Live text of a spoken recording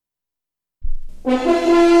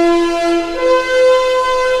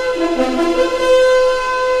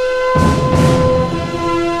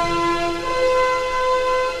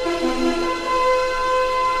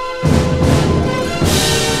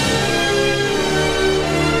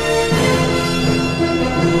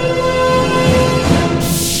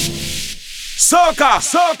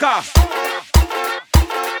Soca.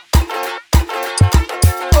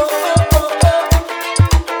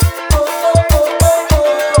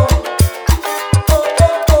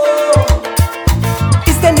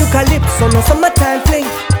 It's the new calypso, no summertime fling.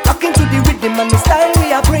 Rocking to the rhythm and the style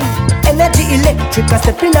we are bring. Energy electric, I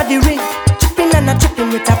step in at the ring. Chipping and a tripping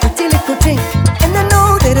with a pretty little thing. And I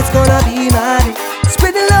know that it's gonna be my day.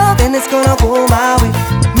 Spreading love and it's gonna go my way.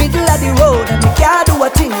 Middle of the road and we can't do a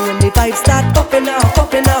thing when the vibes start popping out,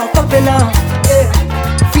 popping out, popping out. Yeah.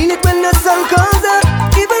 Feel it when the sun comes up,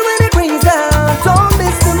 even when it rains down. Don't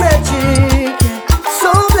miss the magic. So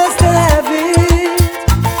blessed to have it.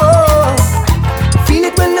 Oh. Feel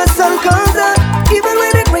it when the sun comes up, even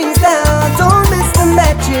when it rains down. Don't miss the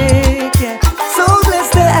magic. So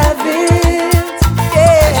blessed to have it.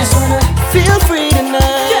 Yeah. I just wanna feel free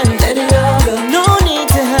tonight. Let it all go. No need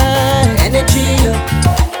to hide. Energy up.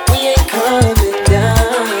 We ain't coming down.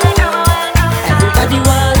 Everybody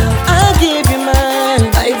wanna. I'll give you mine.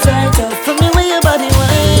 Vibes right up. From me where your body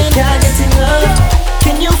wine. Can't get enough.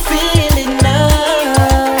 Can you feel it now?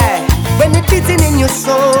 Hey, when it's beating in your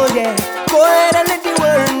soul, yeah. Go ahead and let the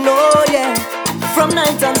world know, yeah. From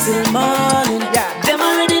night until morning. Yeah. Them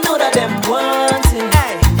already know that them want it.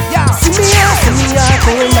 Hey, yeah. See me out,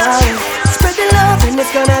 going out. Spread the love and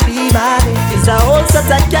it's gonna be my day. It's a whole set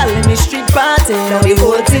of gal in the street party. Now the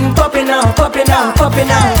whole thing popping out, popping out, popping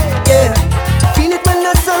out. Yeah. Feel it when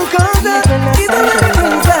the sun comes up, even when it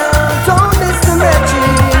rains down. Don't miss the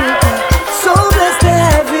magic. So blessed to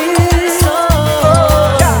have it.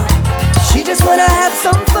 Yeah. She just wanna have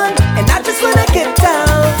some fun, and I just wanna get down.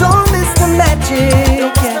 Don't miss the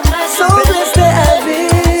magic. So blessed to have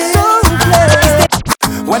it. So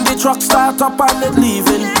blessed. When the truck start up and it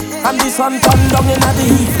leaving, and the sun come down in the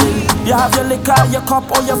evening, you have your liquor, your cup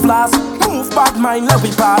or your flask. Move bad mind, let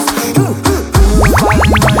we pass. Move bad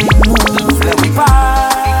mind, move, let we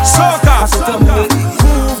pass. Soca.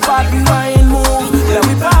 Move bad mind, move, let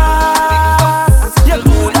we pass. You're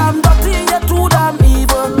too damn dirty, you're too damn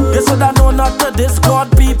evil. You should have known not to discord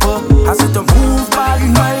people. I said to move bad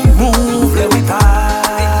mind, move, let we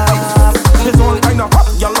pass. There's all kind of hot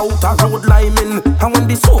y'all out a road liming, and when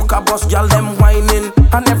the soca bus y'all them whining,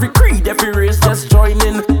 and every creed, every race just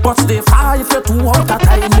joining. But stay far if you're too out of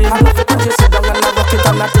timing. I love it when you sit down and I rock it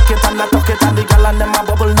and I take it and I tuck it, and the gal and them a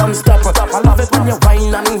bubble non-stop. I love it when you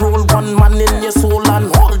whine and roll one man in your soul and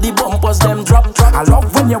all the bumpers them drop. I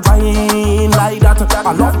love when you whine like that.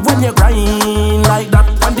 I love when you grind like that.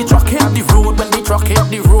 When the truck hit the road, when the truck hit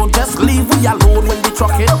the road, just leave we alone when the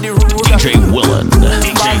truck hit the road. DJ Willan.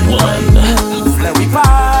 Move, let we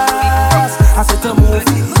pass. I said to move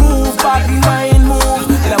bad mind, move,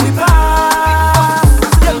 let we pass.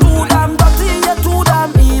 You're too damn dirty, you're too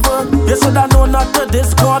damn evil. You should have known not to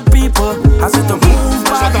discord people. I said to move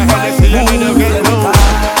bad mind, move, let we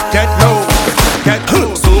pass. Get low.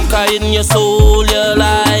 Soca in your soul, you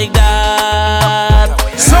like that.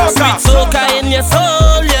 Soca. Sweet soca in your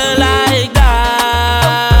soul, you like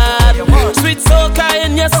that. Sweet soca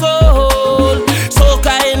in your soul.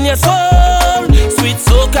 Soca in your soul. Sweet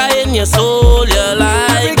soca in your soul, you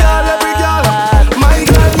like that. My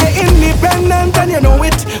girl, you're independent and you know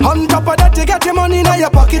it. On top of that, you got your money in your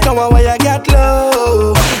pocket. Don't want where you get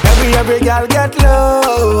low. Every girl get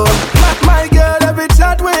low. My girl, every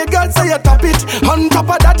chat where you got, so you top it. On top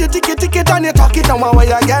of that, you tick it and you talk it. Don't want where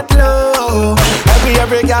you get low.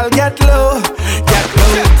 Every girl get low. Get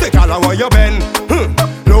low. Take all of where you been.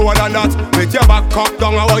 Lower than that. With your back up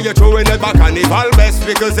down, how you throwing it back. And if all best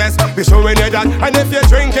because yes, be showing you that. And if you're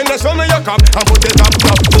drinking, then show me your cup and put it up.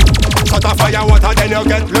 Shut off fire water, then you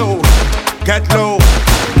get low. Get low,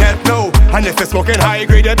 get low. And if you're smoking high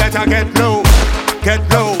grade, you better get low. Get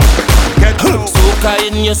low, get low. Soca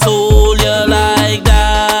in your soul, you like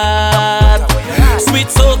that. Sweet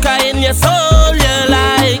soca in your soul, you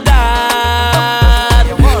like that.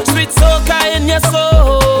 Sweet soca in your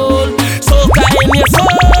soul. Soca in your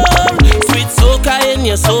soul. Sweet soca in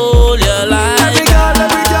your soul, you like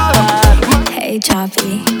that. Hey,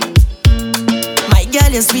 Choppy. My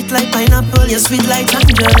girl, you're sweet like pineapple, you're sweet like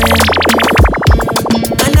tangerine.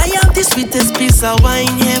 And I have the sweetest piece of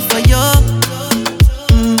wine here for you.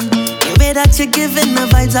 The way that you're giving the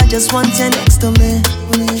vibes, I just want you next to me.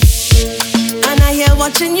 And I hear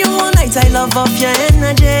watching you all night, I love off your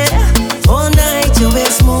energy. All night your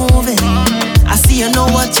waist moving, I see you know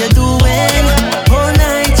what you're doing.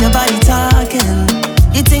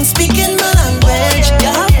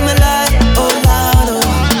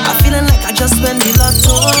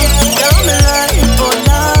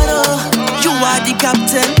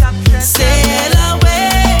 Sail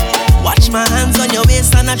away. Watch my hands on your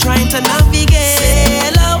waist and I'm trying to navigate.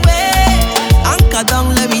 Sail away. Anchor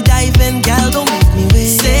down, let me dive in, girl, don't make me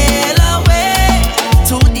wait. Sail away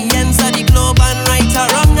to the ends of the globe and right or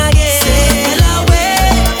wrong again. Sail away.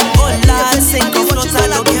 Oh Lord, sing a float, I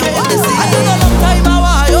don't care what they say. I don't know long time I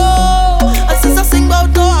want you, and since I sing about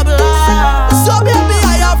double, so baby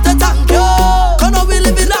I have to thank you. Cause now we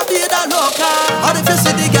live in a vida loca. And if you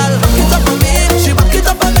see the girl, back it up on me, she back it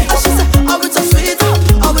up on me, and she say, oh it's so sweet,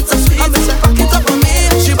 oh it's so sweet. And me say, back it up on me,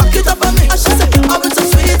 she back it up on me, and she say, oh it's so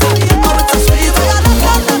sweet, oh it's so sweet. I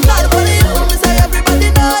got that card for you, me say everybody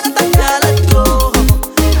know that I can't let go.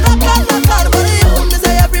 That card for you, me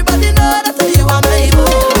say everybody know that you are my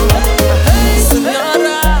boo. Hey,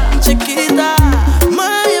 Senora, Chiquita,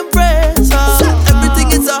 my empresa. Everything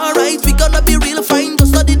is alright, we gonna be real fine.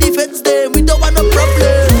 Just not the defense day, we don't want no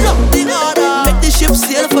problem. Lock the order, make the ship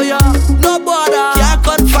sail for ya. No border, can't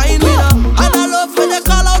confine me now. And I love when they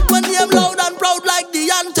call out when I'm loud and proud like the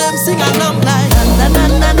anthem. Sing and I'm like na na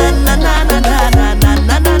na na na na na na na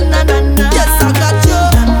na na na na. Yes, I got you.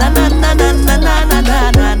 Na na na na na na na na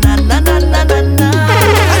na na na na na na.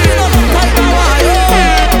 And you know the time I want you,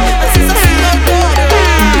 and since I sing out there,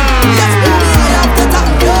 yes, baby, I have to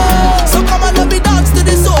thank you. So come on, let me dance to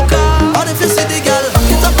the soca. And if you see the girl,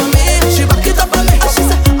 back it up on me, she back it up on me, and she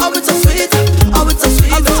say, oh it's so sweet, oh it's so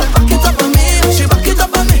sweet. And me say, back it up on me, she back it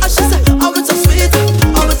up on me, and she say, oh it's so sweet,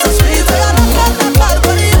 oh it's so sweet. I got that card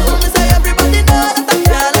for you, me say everybody know that I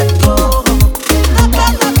can't let go.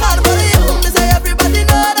 That card for you, me say everybody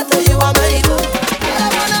know that you are my boo.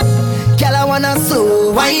 Girl, I wanna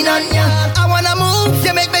slow wine on ya. I wanna move,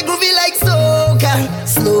 you make me groovy like soca.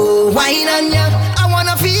 Slow wine on ya. I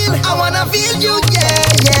wanna feel you, yeah,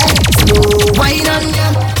 yeah. Slow wine on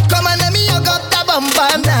ya. Come on, let me hug up the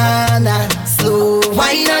bumper, nah, nah. Slow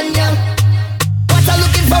wine on ya. What I'm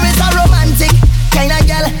looking for is a romantic kind of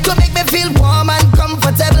girl to make me feel warm and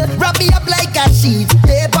comfortable. Wrap me up like a sheet,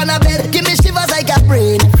 lay on a bed, give me shivers like a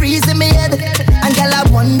brain freeze in me head. And girl, I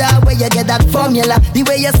wonder where you get that formula. The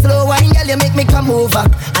way you slow wine, girl, you make me come over.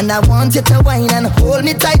 And I want you to wine and hold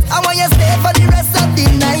me tight. I want you stay for the rest of the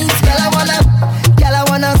night. Girl, I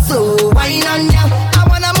wanna slow wine on ya. I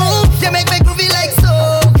wanna move, you make me groovy like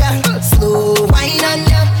soca. Slow wine on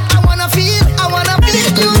ya. I wanna feel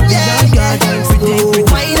you, yeah, yeah. Slow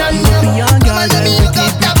wine on ya. Come on, let me hook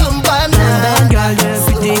up the bumper now.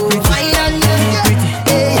 Slow wine on ya.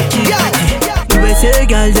 Hey, yeah. USA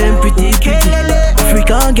girl, them pretty.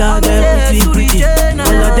 African girl, them pretty.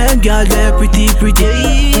 All of them girl, them pretty.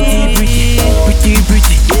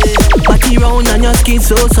 Party round and your skin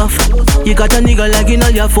so soft. You got a nigga like in all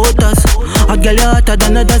your photos. A girl you hotter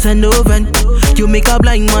than a dozen oven. You make a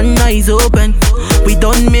blind man eyes open. We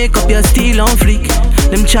don't make up, you're still on fleek.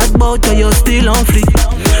 Them chat bout you, you're still on fleek.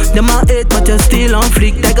 Them a hate but you're still on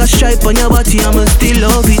fleek. Take a stripe on your body, I'ma still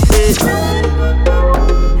love it,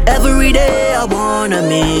 Every day I wanna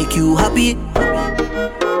make you happy.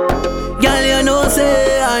 Girl, you know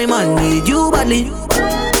say I man need you badly.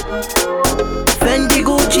 Fendi,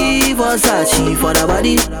 Gucci, Versace for the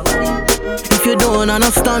body. If you don't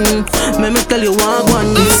understand, let me tell you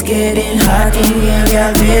one. It's getting hot in here,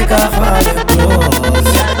 girl, take off all your clothes.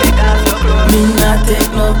 Me not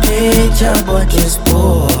take no picture, but just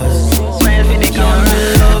pose. Girl, me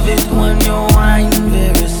love it when you whine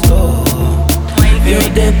very slow. You're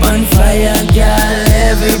deep on fire, girl,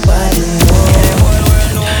 everybody know.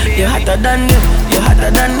 You're hotter than them, you're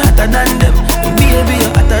hotter than them. Baby,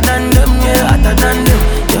 you're hotter than them, you're hotter than them.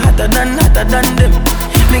 You're hotter than them.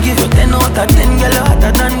 Me give you 10 out of 10, girl, you're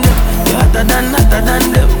hotter than them. You're hotter than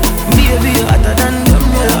them. Baby, you're hotter than them,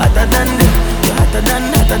 you're hotter than them. You're hotter than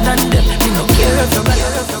them. Me no care if you're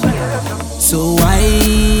so why,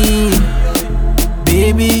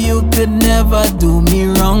 baby, you could never do me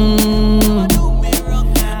wrong.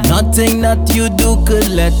 Nothing that you do could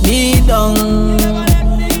let me down.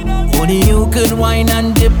 Only you could whine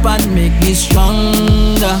and dip and make me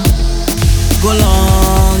stronger. Go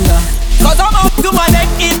longer. Cause I'm up to my neck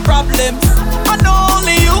in problems, and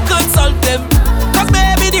only you could solve them. Cause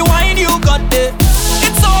baby, the wine you got there,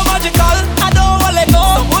 it's so magical, I don't wanna let go.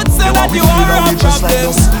 Some would say that you are a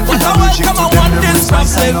problem, but I welcome I want this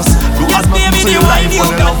problem. Yes baby, the wine you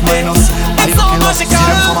got there, it's so magical,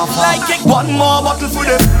 like it. One more bottle for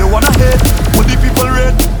them, they wanna hate. What the people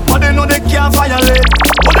rate, but they know they can't violate.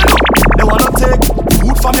 But they wanna take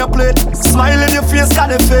food from your plate, smile in your face,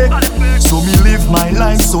 got it fake. So me live my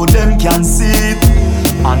life so them can see it.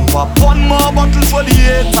 And pop one more bottle for the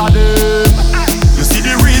hate of them. You see the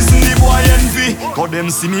the reason the boy envy. Cause them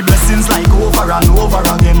see me blessings like over and over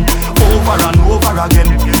again. Over and over again.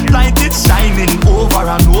 Like it's shining over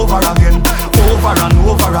and over again. Over and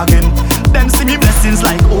over again. Them see me blessings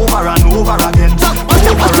like over and over again.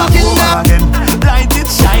 Over and over again. Like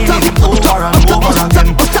it's shining over and over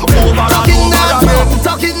again. Over and over again.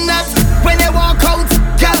 Talking that when they walk out,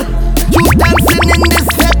 girl, you dancing in this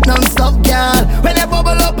set non-stop, girl. When they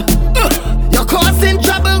bubble up, you're causing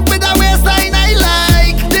trouble with a waistline I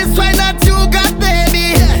like. This why not you got,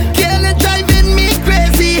 baby. Girl, it's driving me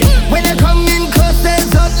crazy. When you come in close,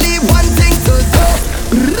 there's only one thing to do.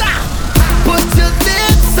 Put your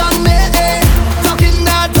lips on me, talking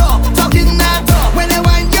that talk, talking that talk. When you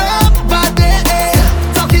wind your body,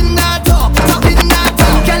 talking that talk, talking that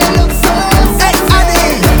talk. Can you look so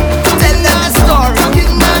sexy? Tell them a story,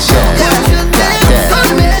 talking that shit. Put your lips on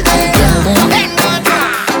me, talking that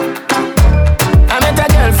talk. I met a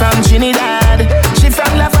girl from Trinidad. She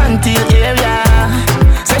from La Frontier area.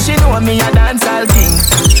 Say she know me a dancehall king.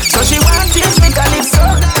 So she want teach me calypso.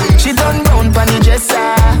 She done down pon the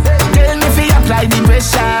dresser. Tell me fi apply the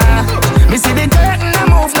pressure. Me see the curtain a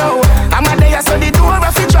move now. I'm a there so the door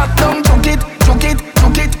a fi drop down. Chook it, chook it,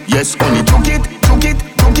 chook it. Yes, only chook it, chook it,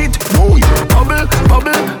 chook it. Boy, bubble,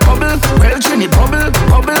 bubble, bubble. Well, Trini, bubble,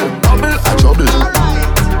 bubble, bubble. A trouble.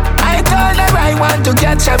 I told her I want to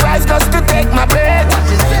catch a rise just to take my breath.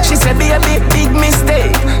 She said, baby, big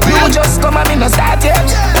mistake. You just come and me no start yet.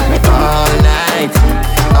 All night,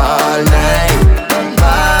 party,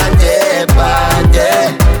 party, party.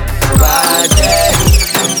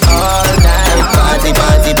 All night, party,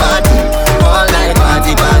 party, party. All night,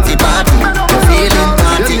 party, party, party. You're feeling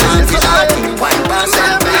party, party, party. 1%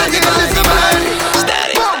 party, party, party.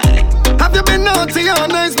 Static. Have you been naughty or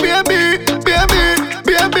nice, baby? Baby,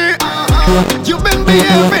 baby. You've been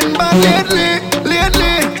behaving bad lately,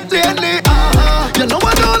 lately, lately. You know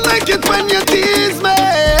I don't like it when you tease me.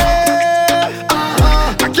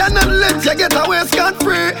 I cannot let you get away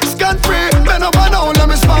scot-free, scot-free. Bend over now, let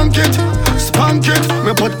me spank it, spank it.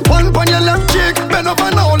 Me put one on your left cheek. Bend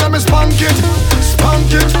over now, let me spank it,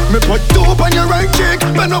 spank it. Me put two on your right cheek.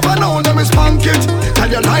 Bend over now, let me spank it. Tell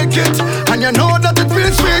you like it, and you know that it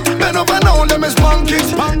feels sweet. Bend over now, let me spank it,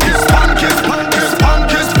 spank it, spank it, spank it,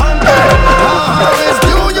 spank it, spank it. I always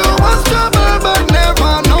knew you was trouble, but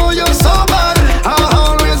never know you so bad. I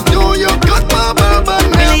always knew you could bubble, but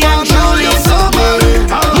never know you so bad.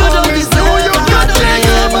 I always knew you could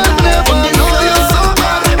trigger, but never know you so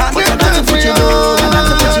bad. It hurts me out.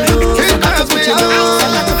 It hurts me out.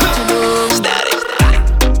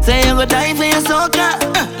 Say you go die for your soca,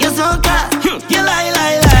 your soca. You lie,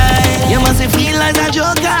 lie, lie. You must feel like a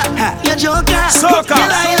joker, you joker. Soca. You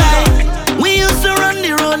lie, lie. We used to run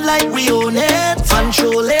the road like we own it,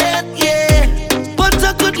 control it, yeah. But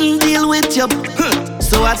I couldn't deal with you,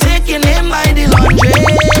 so I take your name by the laundry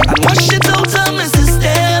and wash it out of my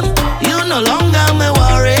system. You no longer my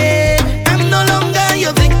worry, I'm no longer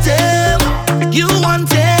your victim. You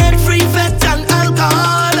wanted free fat and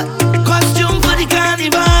alcohol, costume for the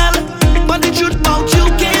carnival, but the truth about you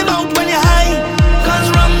came out when you're high. Cause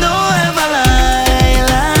rum don't ever lie,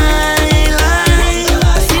 lie,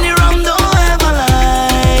 lie. See the rum don't ever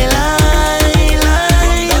lie, lie,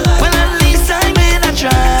 lie. Well at least I made a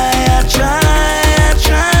try, I try.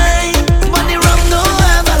 But the rum don't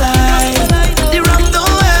ever lie, the rum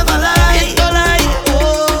don't ever lie, it don't lie.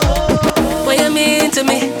 Oh. What you mean to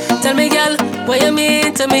me? Tell me, girl, what you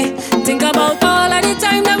mean to me? Think about all of the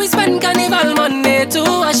time that we spend carnival Monday to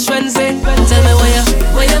Ash Wednesday. Tell me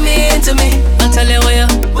what you mean to me? I'll tell you what you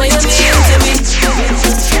mean to me.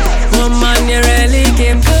 Woman, you really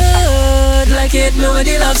came good. Like it me with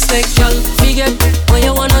the love stick, girl. Forget what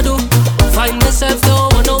you wanna do. Find myself,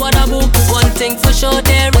 don't want no other boo. One thing for sure,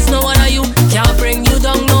 there is no other you. Can't bring you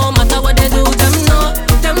down no matter what they do. Them know,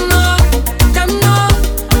 them know, them know.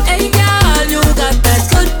 Hey girl, you got that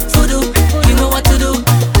good voodoo. You know what to do.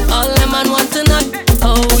 All them man want to know.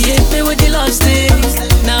 Oh, you hit me with the love stick.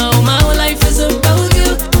 Now my whole life is about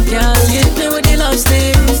you. Girl, you hit me with the love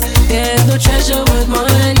stick. There's no treasure worth more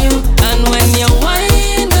than you. And when you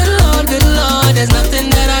whine, good Lord, there's nothing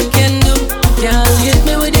that I can do. Girl, you hit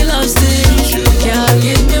me with the love stick. Girl,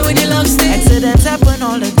 you hit me with the love stick. Accidents happen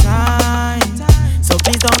all the time, so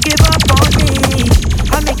please don't give up on me.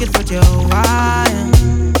 I'll make it with you a while.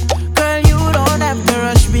 Girl, you don't have to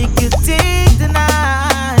rush, we could take the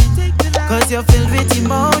night. Cause you're filled with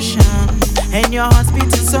emotion, and your heart's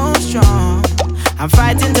beating so strong. I'm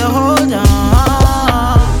fighting to hold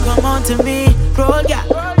on. Come on to me, roll, yeah.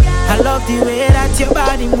 I love the way that your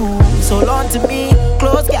body moves. Hold on to me,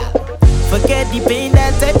 close, yeah. Forget the pain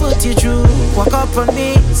that I put you through. Walk up on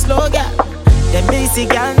me, slow, yeah. Them basic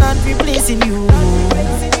girl not replacing you.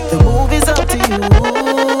 The move is up to you.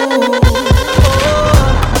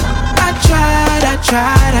 I tried.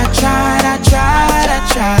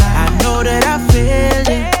 I know that I failed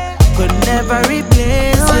it. Could never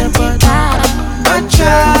replace it, but I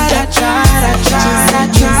tried.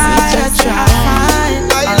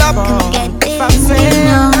 I love you. If I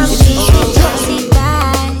fail,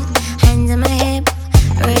 hands on my hip,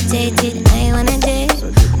 rotated. I wanna dip.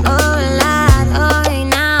 Oh Lord, oh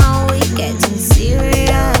now we getting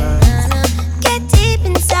serious. Get deep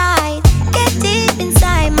inside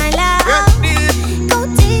my love. Go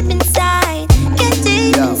deep inside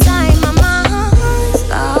my mind.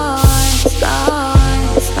 Slow,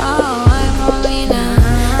 for me now.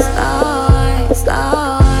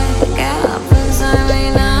 Slow, get up inside me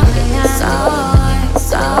now.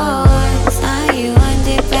 Slow, you want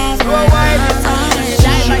it back.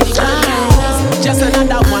 Just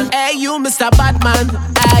another one. Hey, you, Mr. Batman.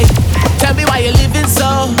 Hey, tell me why you living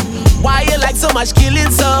so. Why you like so much killing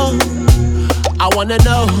so? I wanna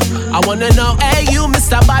know. Hey, you,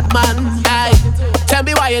 Mr. Batman. Hey, tell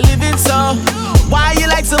me why you living so. Why you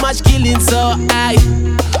like so much killing so? Hey,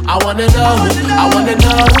 I wanna know.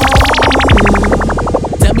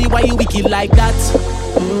 Tell me why you wicked like that.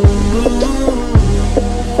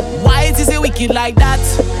 Why it is you wicked like that?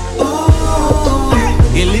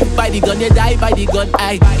 You live by the gun, you die by the gun,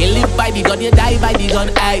 aye. You live by the gun, you die by the gun,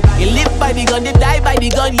 aye. You live by the gun, you die by the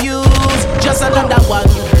gun, use just another one.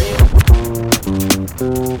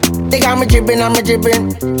 They got me dripping, I'm dripping.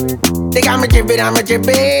 They got me dripping, I'm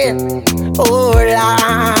dripping. Oh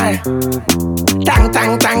Lord. Tang,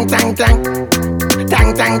 tang, tang, tang, tang.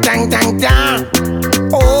 Tang, tang, tang, tang, tang.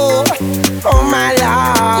 Oh my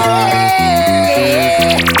Lord.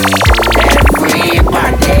 Yeah.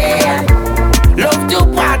 Everybody love to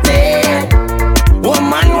party.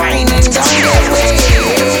 Woman whining down the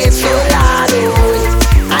way. So loud.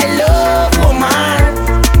 I love woman.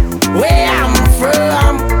 Where I'm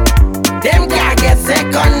from, them can't get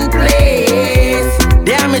second place.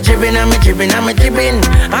 They I'm dripping. I'm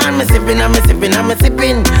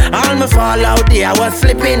sipping. All me fall out there, I was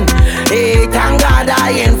slipping. Hey, thank God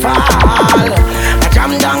I ain't fall. I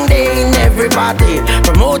jam down there in everybody.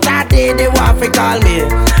 Promoter day, they want to call me.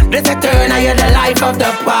 This a turn, I hear the life of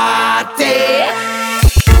the party.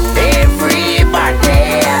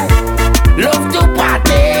 Everybody love to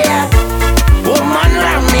party. Woman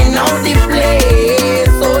ramming out the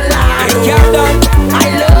place. So loud. I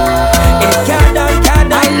love.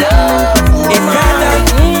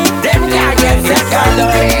 Them can't get second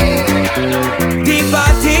way. The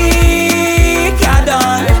party got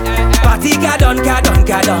on. Party got on.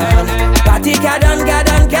 Party got on.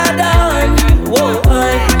 Whoa.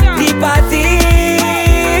 The party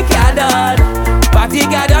got on. Party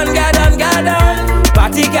got on.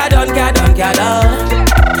 Party got on.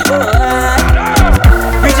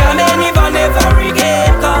 We jam anyone every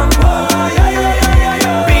game come.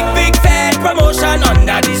 Big fat promotion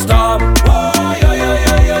under the storm.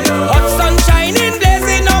 Hot sun shining,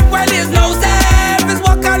 blazing up when there's no service.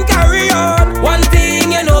 Walk and carry on. One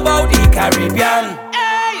thing you know about the Caribbean.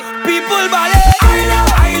 People ballet. I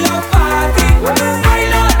love party.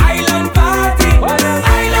 Island party.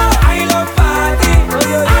 Island party.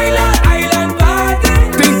 Island party.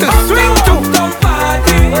 Think the swing too. Don't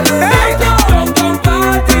party. Hey. Don't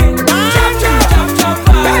party. Jump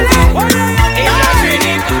party.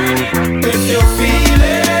 If you feel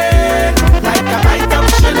it, like a bite of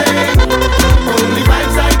shilling, only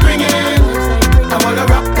vibes I bring in. I wanna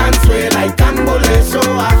rock and sway like Cambole, so I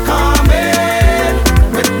come in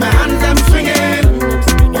with my hands them swinging.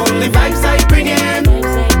 Only vibes I bring in.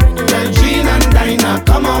 Tell Jean and Dinah,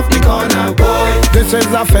 come off the corner, boy. This is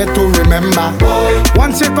a fete to remember, boy.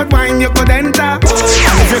 Once you could wine, you could enter, boy.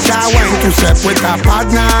 And if you can't wine, to step with a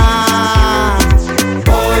partner,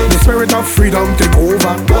 boy. The spirit of freedom take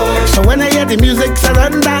over, boy. So when I hear the music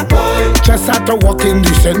surrender, boy, just have to walk in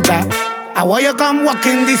the center. I want you come walk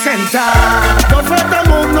in the center. Don't let them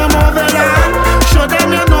move no more than that. Show them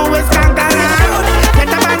you know it's Kangalan. Get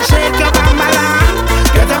up and shake your bambalam.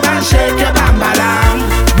 Get up and shake your bambalam.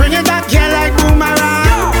 Bring it back here like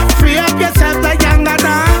boomerang. Free up yourself like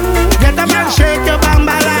Yangadang. Get up and shake your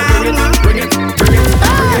bambalam. Bring it.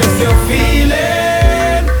 If you feel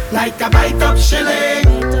it, like a bite of shilling.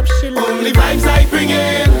 Only vibes I bring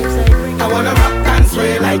in. I wanna rock and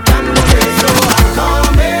sway like Cambole, so I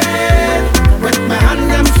come in with my hand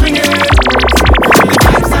them swinging. Only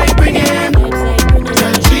vibes I bring in.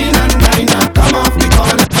 Tell Jean and Dinah, come off the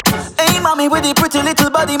corner. Hey, mommy, with the pretty little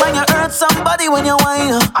body, man, you hurt somebody when you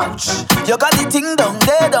Ouch. You got the thing down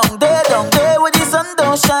there, where the sun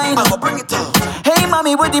don't shine. I'ma bring it up. Hey,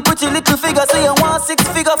 mommy, with the pretty little figure, say you want 6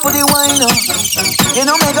 figure for the wine. You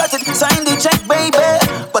know me got it, sign the check, baby,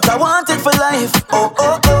 but I want it for life. Oh,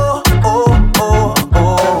 oh, oh, oh, oh,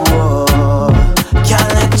 oh, oh. Can't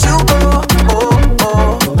let you go. Oh,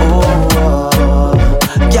 oh, oh, oh.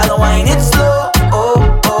 Girl, wine it slow. Oh,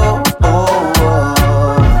 oh, oh, oh.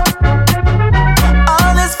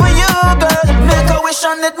 All this for you, girl. Make a wish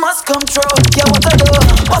and it must come true. Yeah, what I do?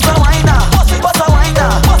 Bust a wine now. Bust a wine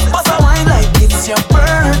now. Bust a wine like it's your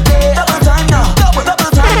birthday. Double time now. Double time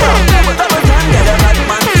now. Double time. Get a right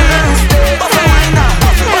man Thursday. Bust a wine now.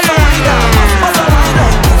 Bust a wine now. Bust a wine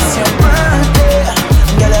like it's your birthday.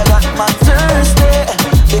 Get a right man Thursday.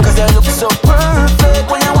 Because you look so perfect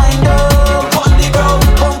when you wind up. On the ground,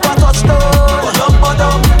 bumper touchdown.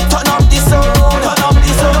 Bottom, turn up the sound. Turn up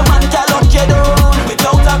the sound. Man can lock you down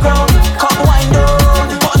without a crown. Come wind down.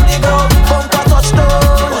 On the ground, bumper touchdown.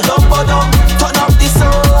 Bottom, turn up the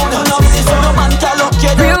sound. Turn up the sound. Man can lock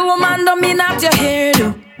you down. Real woman don't mean have your hairdo,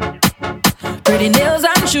 pretty nails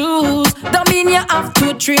and shoes. Don't mean you have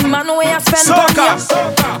 2, 3 man where you spend on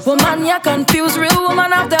you. Woman you confused. Real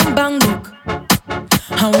woman have them bang book,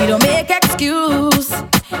 and we don't make excuse.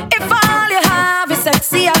 If all you have is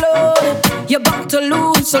sexy alone, you're bound to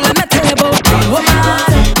lose. So let me tell you about real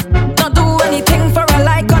woman. Don't do anything for a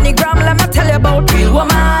like on the gram. Let me tell you about real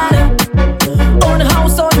woman. Own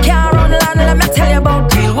house, own car, own land. Let me tell you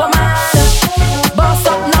about real woman. Boss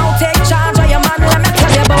up now, take charge of your man. Let me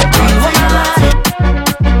tell you about real woman.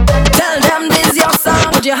 Tell them this your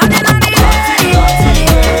song. Put your hand in the air,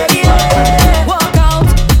 yeah. Walk out,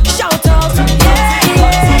 shout out, yeah.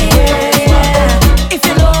 If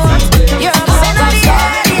you know you're a man of the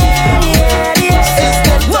yeah.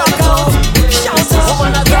 Walk out, shout out,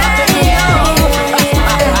 yeah.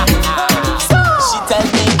 She tell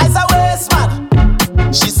me as a waste man.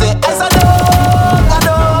 She say as a dog.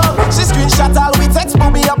 She screenshot all we text,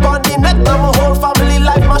 put me up on the net. Now my whole family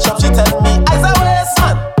life mash up. She tell me as a waste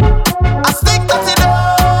man. I stick to the dog.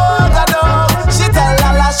 She tell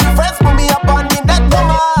all she friends, put me up on the net. No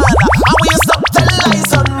man, how will you stop tell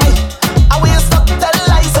lies on me? How will you stop tell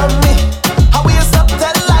lies on me? How will you stop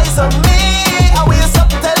tell lies on me? How will you stop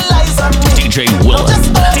tell lies on me? DJ Willan.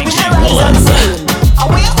 DJ Willan. How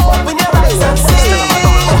will you open your eyes and see?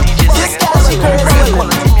 This girl she crazy.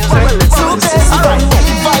 Too crazy for me.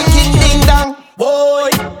 Viking ding dong.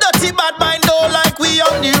 Boy, dirty bad mind don't like we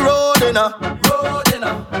on the road, you know.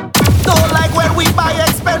 Don't like when we buy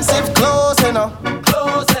expensive clothes, you know.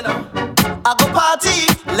 I go party,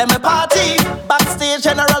 let me party. Backstage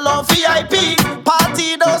general on VIP.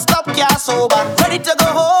 Party don't stop, can't sober. Ready to go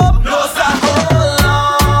home? No stop, hold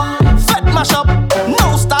on. Fed mash up,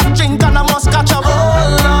 no stop drink and I must catch up.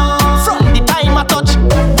 Hold on. From the time I touch,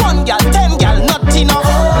 1 gal, 10 gal, not enough.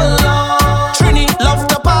 Hold on. Trini love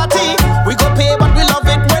the party. We go pay but we love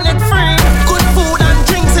it when it's free. Good food and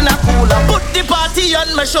drinks in a cooler. Put the party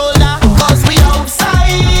on my shoulder. Cause we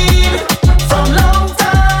outside from long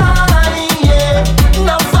time, yeah.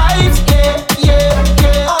 No vibes,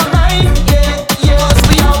 yeah. All night, yeah. Cause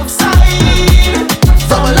we outside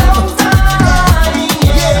from a long time,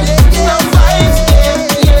 yeah. No vibes,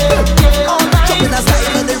 yeah. All night. Jumping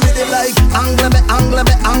aside on the rhythm like angle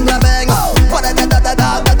bang. What a da bang.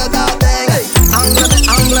 Angle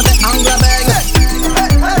bang.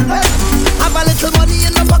 Have a little money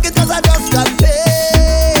in my pocket 'cause I just got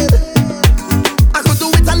paid. I could do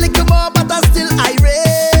it a little more, but I still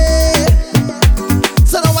irate.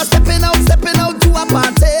 So now I'm stepping out to a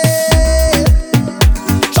party.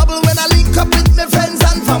 Trouble when I link up with my friends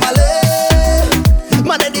and family.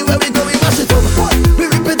 Man, anywhere we go, we mash it up. We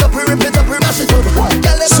rip it up, we mash it up.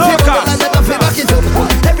 Girl, let me feel and let me back it up.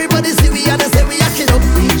 Everybody see we and they say we act it up.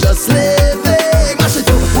 We just living, mash it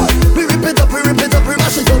up. We rip it up, we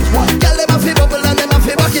mash it up. Girl, let me feel bubble and let me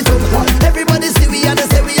feel back it up. Everybody see we and they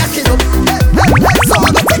say we act it up. So I'm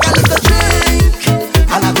gonna take a little drink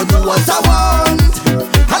and I go do what I want.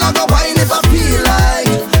 And I go wine if I feel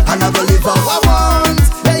like. And I go live how I want.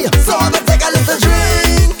 Hey, so I'm gonna take a little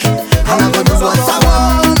drink and I go do what I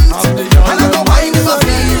want. And I go wine if I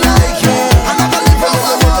feel like. And I go live how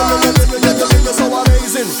I want. You're so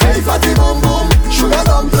amazing. Hey, fatty boom boom, sugar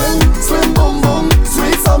dumpling, slim boom boom,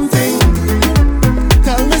 sweet something.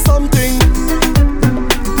 Tell me something.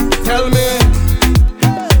 Tell me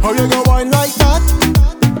how you go wine like that.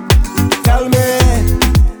 Tell me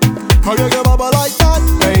how you go bubble like that,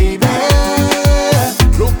 baby.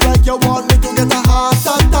 Look like you want me to get a heart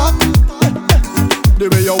attack. The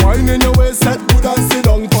way you wine in your waist set good and sit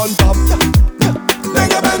down on top. Then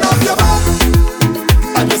you bend up your back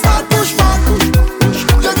and you start push back.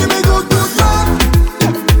 You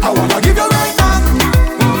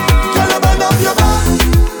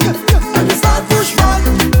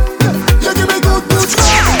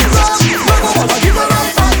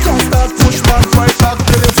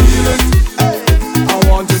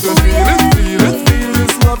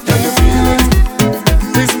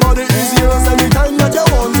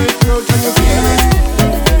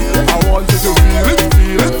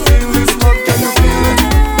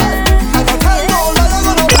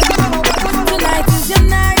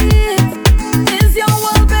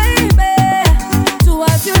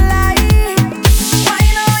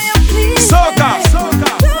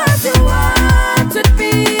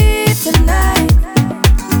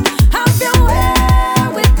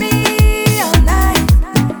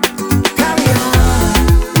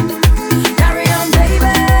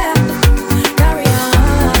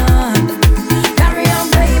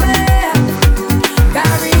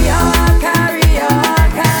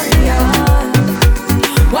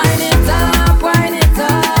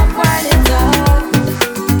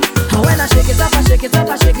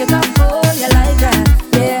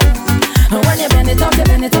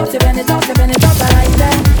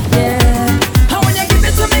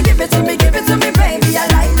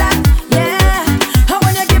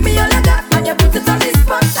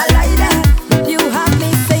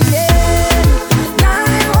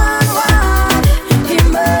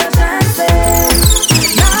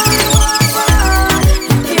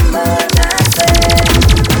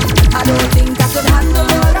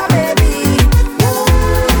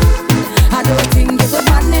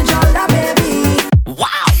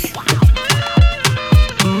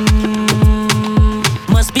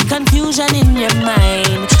confusion in your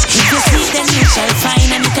mind. If you seek, then you shall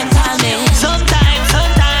find, and you can call me. Sometimes,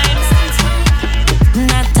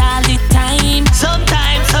 not all the time.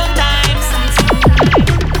 Sometimes.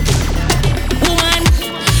 Woman,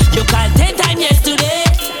 you called 10 times yesterday,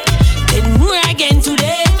 10 more again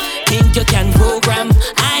today. Think you can program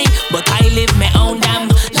but I live my own damn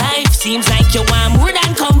life. Seems like you want more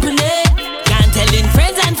than company. Can't tell in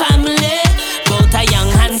friends and family about a young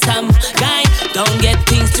handsome guy. Don't get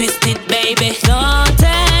things twisted, baby. Don't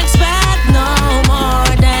expect no more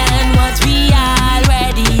than what we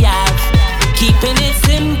already have. Keeping it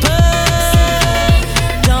simple.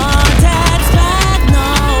 Don't expect no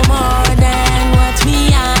more than what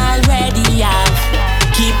we already have.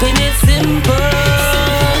 Keeping it simple.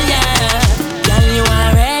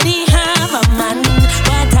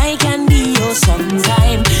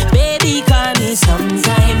 Sometime, baby, call me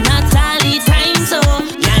sometime. Not all the time, so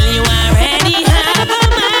girl, you already have a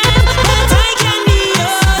man, but I can be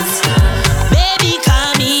yours. Baby,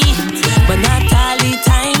 call me, but not all the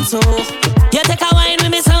time, so you take a wine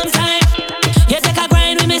with me sometime. You take a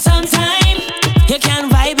grind with me sometime. You can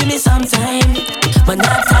vibe with me sometime, but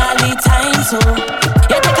not all the time, so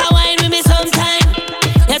you take a wine with me sometime.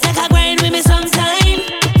 You take a grind with me sometime.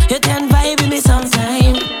 You can vibe with me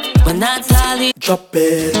sometime, but not all the. Drop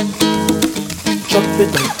it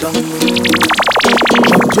right down.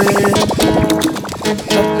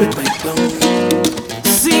 Drop it right down.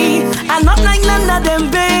 See, I'm not like none of them,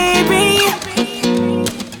 baby.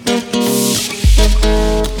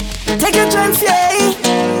 Take a chance, yeah.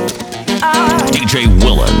 DJ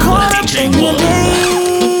Willan. DJ Willan.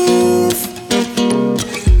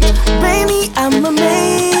 Baby, I'm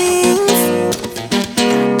amazed.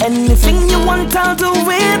 Anything you want, I'll do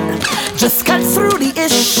it. Just cut through the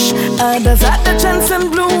ish. Others had the chance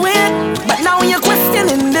and blew it, but now you're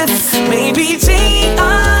questioning this. Maybe take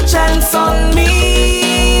a chance on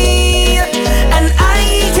me, and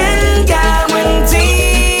I can guarantee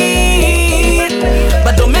it.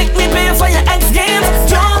 But don't make me pay for your X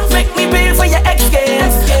games. Don't make me pay for your X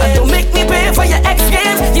games. And don't make me pay for your X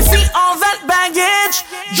games. You see all that baggage?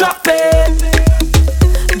 Drop it.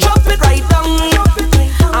 Drop it right down.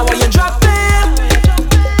 I want you drop it.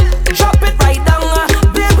 Drop it right down,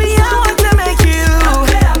 baby. I want to make you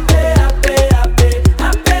happy.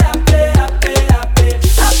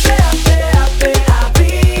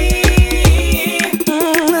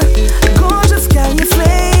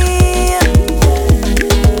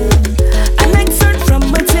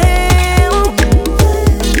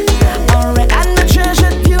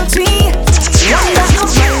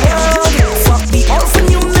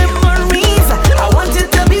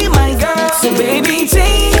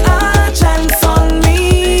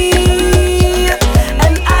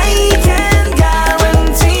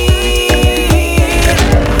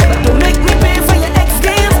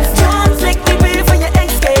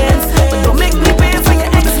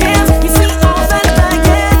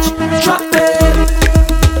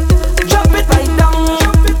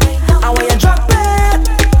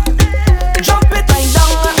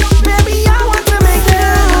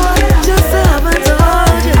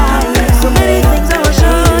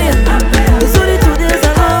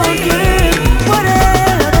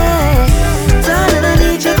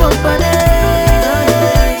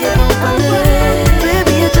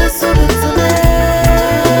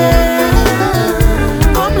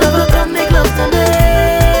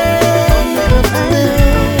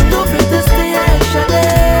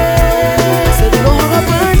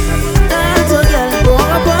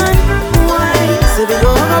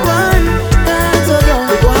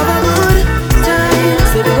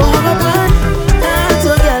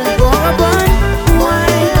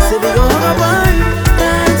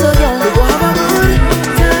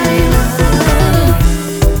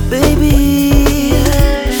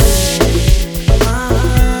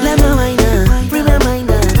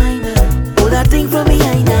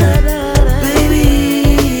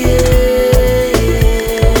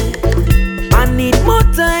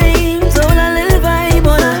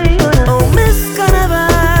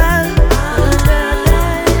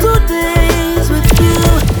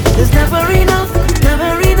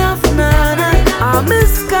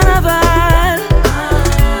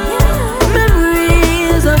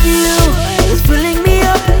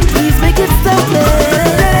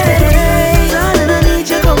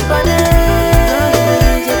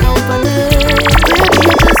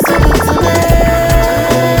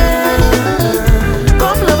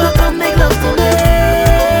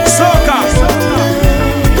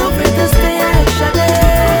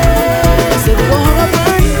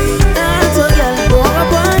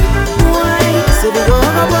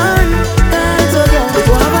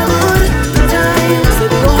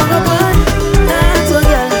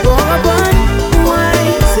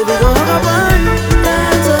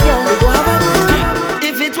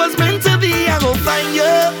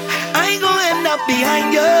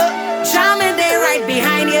 Jamming there right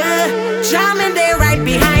behind you. Jamming there right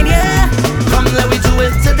behind you. Come, let me do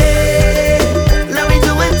it today. Let me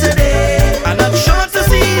do it today. I'm not sure to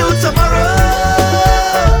see you tomorrow.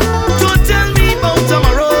 Don't tell me about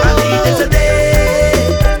tomorrow. I need it today.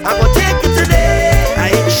 I will take it today. I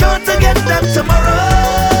ain't sure to get that tomorrow.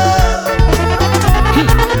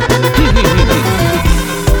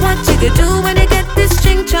 What you could do when you get this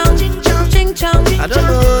ching chong, ching chong, ching chong? I don't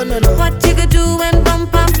know, no. What you could do when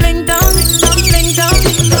bumper fling down, fling down?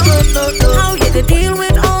 No. How you could deal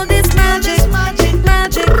with all this magic?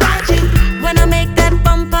 When I make that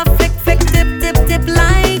bumper flick, dip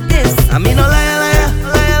like this. I mean, no liar.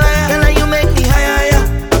 Girl, you make me higher.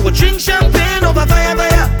 I will drink champagne over fire.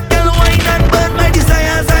 Girl, wine and burn my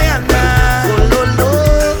desires. Oh, no.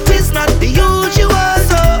 It's not the usual,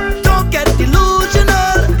 so don't get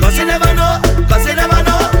delusional. Cause you never know.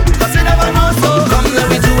 So come, let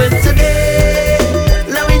me do it today.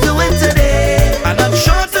 I'm not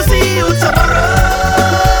sure to see you tomorrow.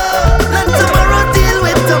 Let tomorrow deal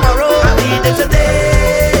with tomorrow. I need it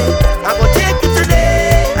today. I will take it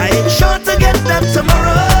today. I ain't sure to get that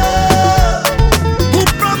tomorrow. Who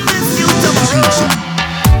promised you tomorrow?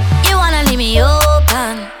 You wanna leave me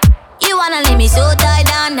open. You wanna leave me so tied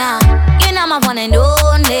down now. You know my one and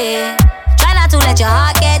only. Try not to let your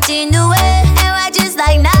heart get in the way. And we're just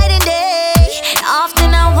like night and day.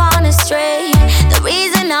 Often I wanna stray. The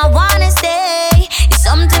reason I wanna stay is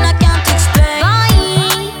something I can't explain. Boy,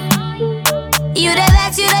 you the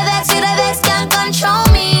vex, can't control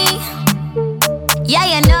me. Yeah,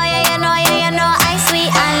 you know, I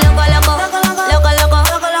sweet and loco.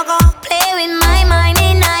 Play with my mind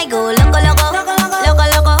and I go loco.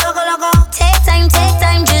 Take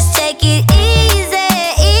time, just take it easy.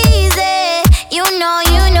 You know,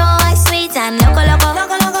 I sweet and loco. Yeah.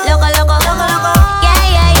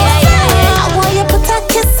 I want you put a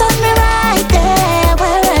kiss on me right there,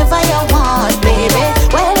 wherever you want, baby.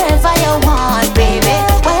 Wherever you want, baby.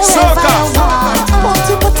 Wherever you want. Won't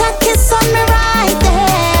you put a kiss on me right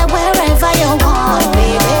there, wherever you want,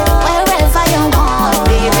 baby. Wherever you want,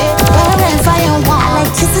 baby. Wherever you want. I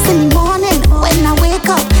like kisses in the morning when I wake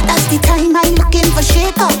up. That's the time I'm looking for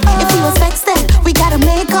shake up. If we was vexed then we gotta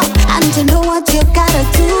make up. And you know what you gotta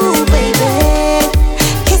do, baby.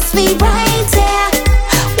 Kiss me right there.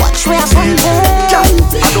 Watch where I'm going.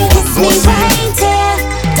 Kiss me right there,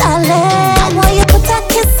 darling. I want you put a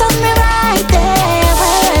kiss on me right there,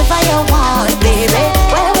 wherever you want, baby.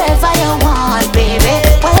 Wherever you want, baby.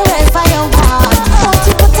 Wherever you want. Won't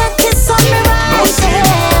you put a kiss on me right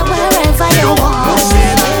there, wherever you want,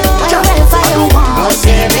 baby. Wherever you want,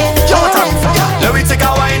 baby. Let me take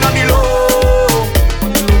a wine on the low.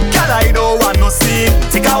 Girl, I don't want no scene.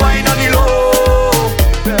 Take a wine on the low.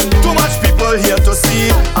 Too much people here to see,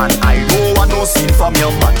 and I don't want no scene from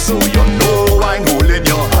your man. So you know I'm holding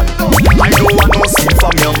your hand. I don't want no scene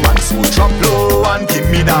from your man. So drop low and give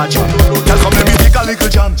me that jam. Girl, come let me take a little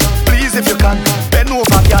jam, please if you can. Bend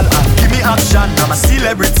over, girl, and give me action. I'm a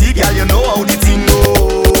celebrity, girl, you know how the thing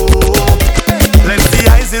go. Plenty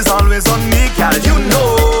eyes is always on me, girl, you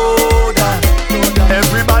know that.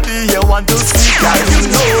 Everybody here want to see, girl, you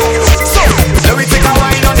know. So let me take a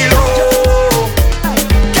wine on the low.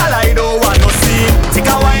 Girl, I don't want no scene. Take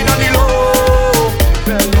a wine on the low.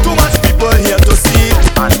 Too much people here to see,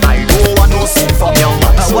 and I don't want no scene from your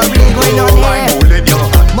man. So What really going on here? I'm holding your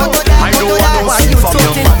hand. I don't want no scene from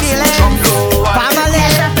your man. So drop low and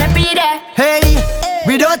Hey,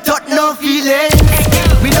 we don't touch no feelings.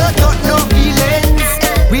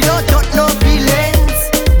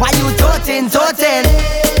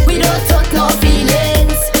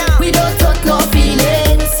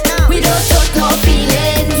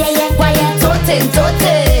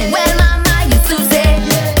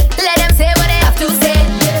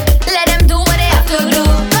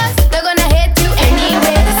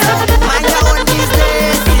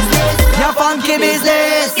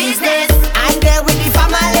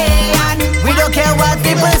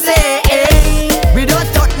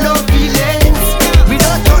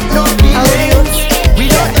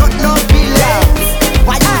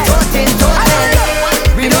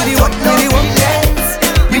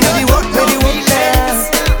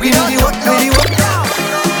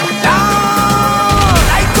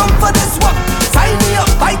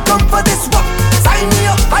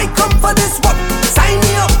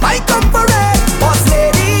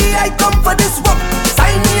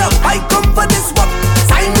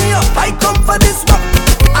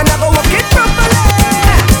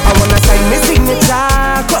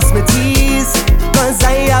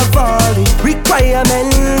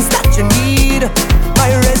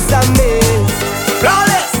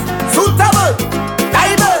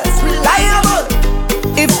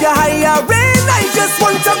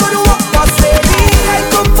 want to go to work. Cause baby, I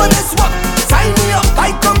come for this work. Sign me up,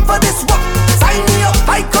 I come for this work. Sign me up,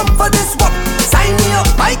 I come for this work. Sign me up,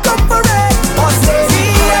 I come for it. Cause baby,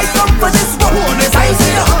 I come for this work. Sign me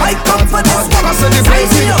up, I come for this work. Sign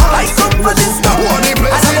me up, I come for this work.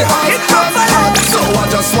 So I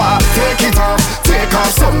just want take it off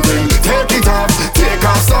something, take it off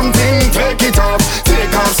something, take it off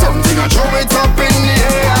something, and throw it up in the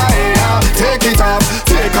air. Take it off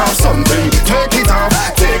something, take it off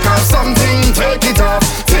something, take it off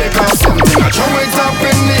something, and throw it up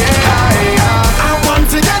in the air. I want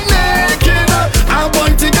to get naked, I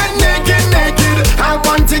want to get naked, I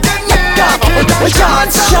want to get naked.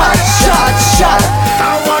 Shot. I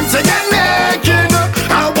want to get naked,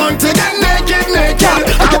 I want to get naked.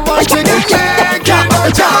 I want to get naked.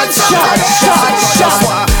 Shot.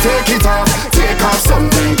 Take it off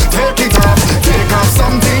something, take it off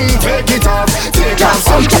something, take it off something.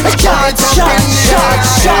 Shot.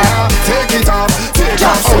 Take it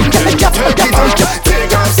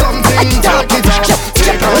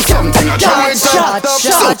off something, take it off something.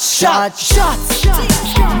 Shot.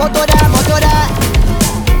 Motoda.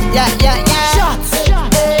 Yeah.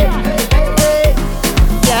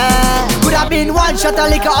 Could have been one shot of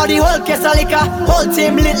liquor or the whole case of liquor. Whole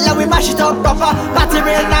team lit, like we mash it up proper. Party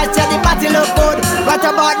real nice, yeah, the party look good. Right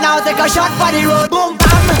about now, take a shot for the road. Boom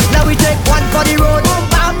bam, now we take one for the road. Boom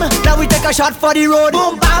bam, now we take a shot for the road.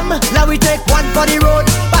 Boom bam, now we take one for the road.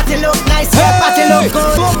 Party look nice, yeah, party look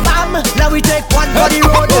good. Boom bam, now we take one for the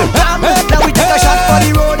road. Boom bam, now we take a shot for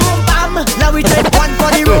the road. Boom bam, now we take one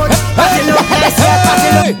for the road. Party look nice, yeah, party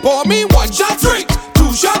look. Pour me one shot drink,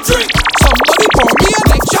 two shot drink. Somebody pour me a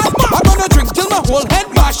next shot. I'm gonna drink till my whole head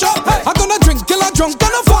mash up. I'm gonna drink till I'm drunk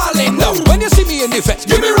and I'm falling down. When you see me in effect,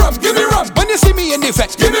 give me rum. When you see me in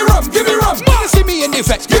effect, give me rum. When you see me in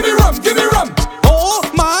effect, give me rum. Oh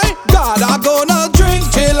my God, I'm gonna drink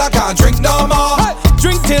till I can't drink no more.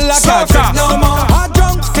 Drink till I can't drink no more. I'm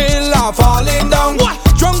drunk till I'm falling down.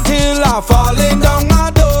 Drunk till I'm falling down. I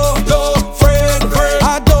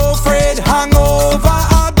don't afraid hangover.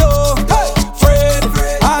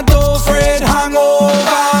 I don't afraid hangover.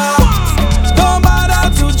 Don't bother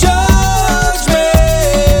to judge me.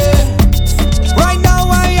 Right now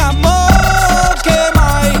I am okay.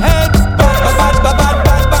 My head bad, my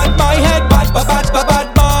head bad, my head bad.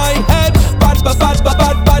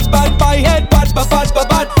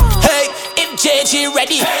 Hey, if JG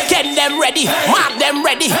ready, get them ready, mark them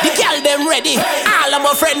ready, the girl them ready, all of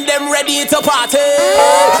my friend them ready to party.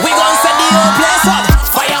 We gon' set the whole place up.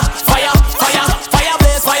 Fire,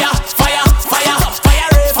 blaze, fire,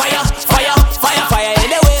 in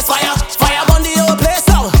the waist, fire, burn the whole place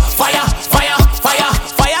up. Fire, blaze,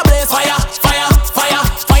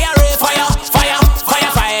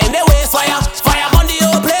 fire, in the waist, fire, burn the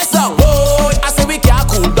whole place up. Boy, I say we can't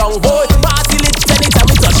cool down, boy. Party lit anytime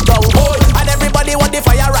we touch down, boy. And everybody want the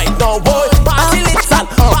fire right now, boy. Party lit,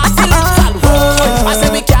 boy. I say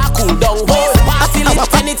we can't cool down, boy. Party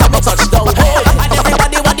lit anytime we touch down, boy. And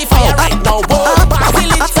everybody want the fire right now, boy. Party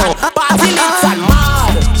lit and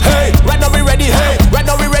mad. Hey, right now we ready, hey. Right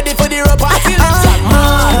now we ready for the party lit and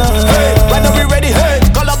mad. Hey, right now we ready, hey.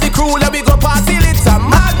 Call up the crew, let me go party lit and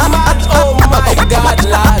mad. Oh my God,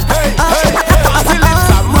 lad. Hey, party lit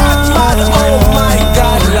and mad. Oh my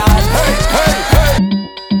God, lad. Hey.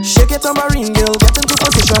 Shake it, tambourine girl, get into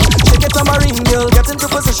position. Shake it, tambourine girl, get into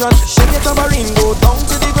position. Shake it, tambourine, go down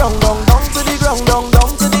to the ground, down to the ground, down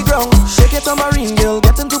to the ground. Shake it, tambourine girl,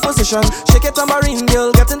 get into position. Shake it, tambourine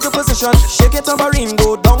girl, get into position. Shake it, tambourine,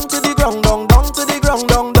 go down to the ground, down to the ground,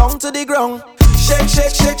 down to the ground.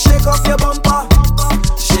 Shake off your bumper.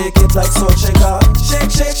 Shake it like salt shaker.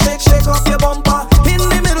 Shake off your bumper. In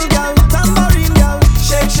the middle, girl, tambourine girl.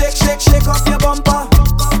 Shake off your bumper.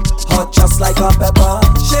 Hot just like a pepper.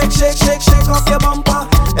 Shake off your bumper.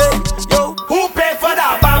 Hey, yo. Who pay for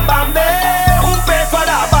that bam bam day? Who pay for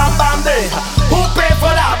that bam bam day? Who pay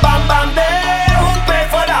for that bam bam day? Who pay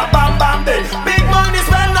for that bam bam day? Big money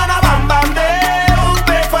spent on a bam bam day. Who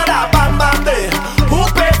pay for that bam bam day? Who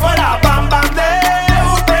pay for that bam bam day?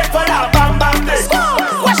 Who pay for that bam bam day?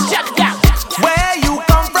 Question, yeah.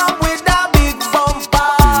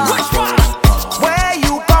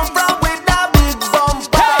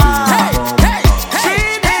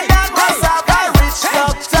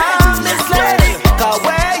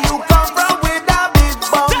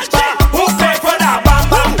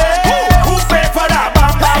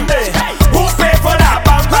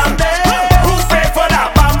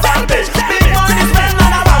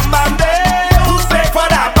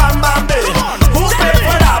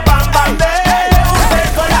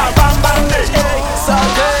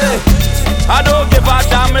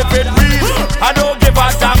 I don't give a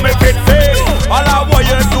damn if it fail. All I want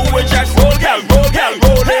you to do is just roll, girl, roll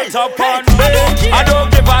it up on me. I don't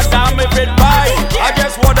give a damn if it bite. I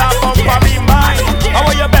just want that bumper be mine. I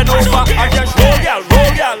want you bend over and just roll, girl.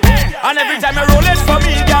 And every time you roll it for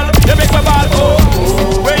me, girl, you make my ball go.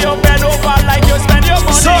 Where you bend over like you spend your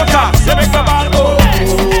money, Soca. You make my ball go.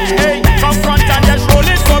 Hey, come front and just roll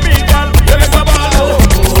it for me, girl. You make my ball go.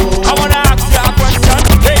 I wanna ask you a question.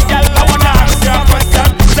 Hey, girl, I wanna ask you a question.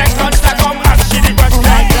 Second, I come ask you the question.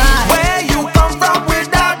 Where you come from with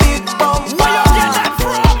that big bump? Where you get that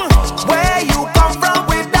from? Where you come from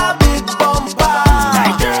with that big bumper?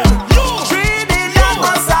 Trinidad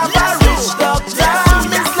must have a rich doctor,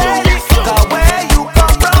 Miss Lady. 'Cause where you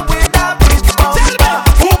come from with that big bumper?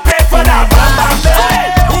 Who paid for that bam bam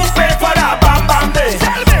day? Who paid for that bam bam day?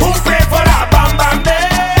 Who paid for that bam bam day?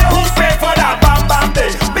 Who paid for that bam bam day?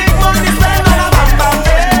 Big money spent on a bam bam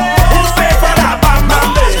day. Who paid for that bam bam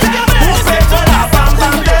day? Who paid for that bam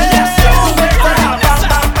bam day? Who paid for that bam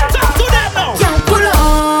bam day? Talk to them now. Girl, pull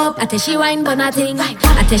up. I tell she wine for nothing.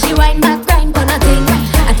 I tell she wine back, grind for nothing.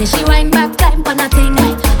 I tell she wine back, climb for nothing.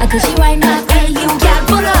 I tell she wine back, hey you girl,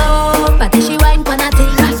 pull up. I tell she wine for nothing.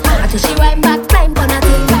 I tell she wine back, climb for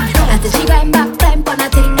nothing. I tell she wine back, climb for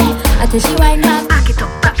nothing. I tell she wine back, back it up,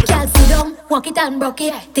 back it up. Girl, sit down, walk it and broke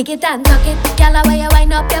it, take it and tuck it. Girl, why you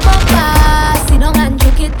wine up your bumper? Sit down and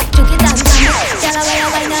juke it and jam it. Girl, why you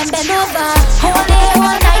wine and bend over? Whole day,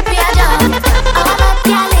 whole night we are jam. All up,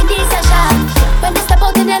 girl, in this session. When they step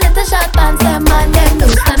out in their little short pants, them and them don't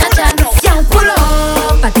stand a chance. Girl, pull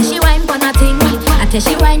up. I tell she wine for nothing. I tell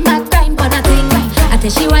she wine back, grind for nothing. I tell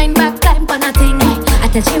she wine back, climb for nothing. I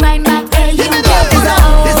tell she wine back, hey you girl, pull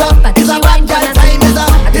up. I tell she wine for nothing.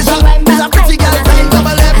 I tell she wine back, climb for nothing.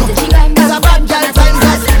 I tell she wine back, climb for nothing.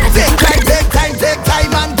 Take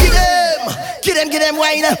time and give them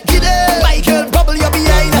wine, give them. Michael, bubble your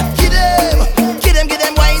behind, give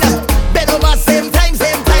them wine. Bend over, same time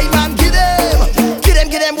and give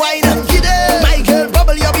them wine, give them. Michael,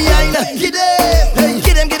 bubble your behind, give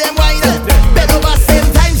them wine. Bend over,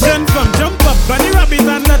 same time. Jump up, bunny rabbit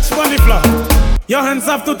and touch bunny floor. Your hands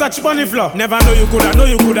have to touch bunny floor. Never know you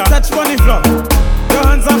coulda touch bunny floor. Your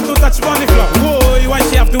hands have to touch bunny floor. Whoa, why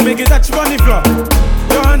she have to make it touch bunny floor?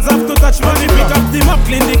 Your hands have to touch bunny floor. Pick up the mop,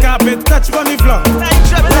 clean the carpet, touch bunny floor. Your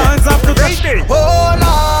hands have to touch it. Oh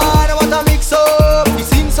Lord, I want to mix up. It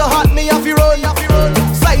seems so hot, me have to run.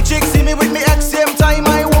 Side chick see me with me ex same time.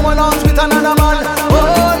 My woman out with another man.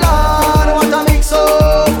 Oh Lord, I want to mix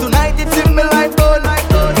up. Tonight it's in me like gold.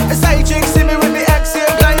 Side chick see me with me ex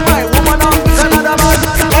same time. My woman out with another man.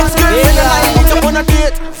 Ex-girlfriend and I meet up on a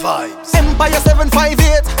date. Vibes. Empire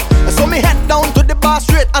 758. So me head down to the bar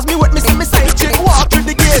straight. As me with me see me side chick walk through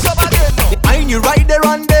the gate. I knew right there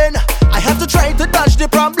and then I had to try to dodge the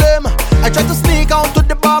problem. I tried to sneak out to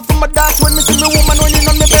the bar from my dance when me see me woman running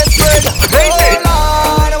on my best friend. Oh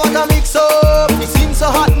Lord, I want to mix up. It seems so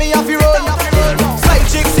hot, me have to run. Side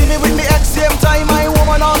chick see me with me ex same time. My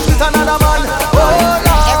woman out with another man. Oh Lord,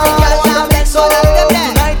 I want to mix up.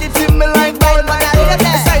 Tonight it's in me like gold.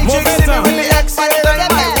 Side chick see me with me ex same time.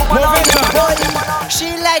 My woman out. She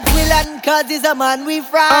like Willan, cause he's a man we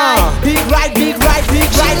fry. Big ride.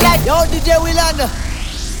 Like, yo, DJ Willan.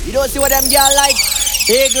 You don't see what them girl like?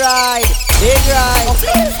 Big ride.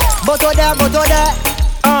 Moto there.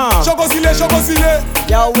 Chocosile.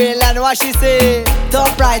 Yo, Willan, what she say?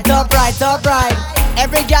 Top right.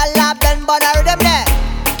 Every girl lap them, but I rhythm there.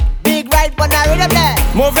 Big ride, but I rhythm there.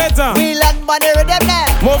 Moveta. Willan, but I rhythm there.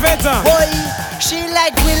 Moveta. Boy, she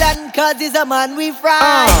like Willan, cause he's a man we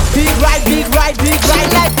fry. Big ride. She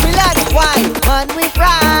like Willan, why? Man we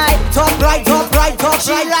fry. Top right.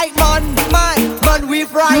 She like man we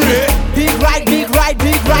fry. Big ride. Yo,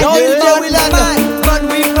 Willan, man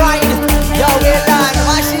we fry. Yo, Willan,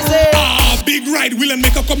 what she say? Big ride, Willan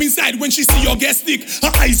make her come inside when she see your guest stick.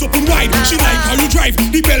 Her eyes open wide. She like how you drive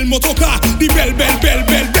the bell motor car. The bell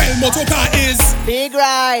motor car is Big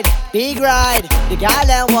ride. The girl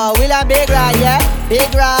them want Willan big ride, yeah.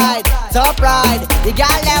 Big ride, top ride. The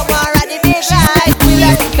girl them want ride the big ride.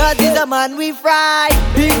 Willan, cause he's a man we fry.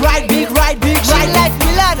 Big ride. She like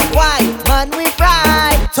Willan, why? Man we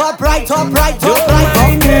fry. Top right. Them. I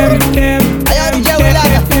am DJ Willan.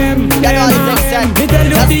 Get all the section.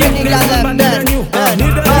 Just spin the glass and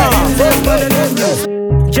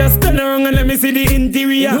Just turn around and let me see the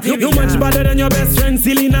interior. You much better than your best friend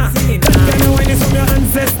Selena. That kind of wine is from your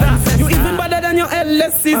ancestor. You even better than your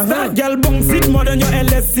LS sister. Girl bounce it more than your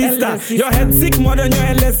LS sister. Your head sick more than your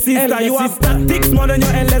LS sister. You have tactics more than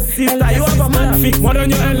your LS sister. You have a man fix more than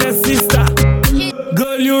your LS sister.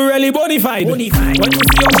 Girl, you really bonafide. When you see your man,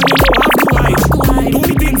 you don't have to hide. Do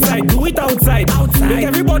it inside, do it outside. Make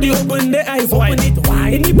everybody open their eyes wide. In the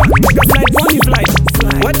back, make a slide, funny flight.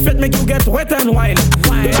 Wet fit make you get wet and wild.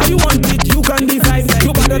 The way you want it, you can decide.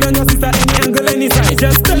 You better than your sister, any angle, any size.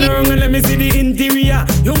 Just turn around and let me see the interior.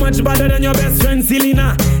 You much better than your best friend,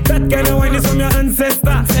 Selena. That kind of wine is from your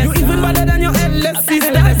ancestor. You even better than your LS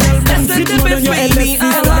sister. That's sick more than your LS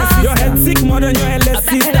sister. Your head sick more than your LS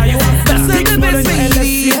sister. You have that sick more than your LS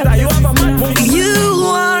sister. You have a mad boy. You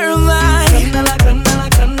are mine.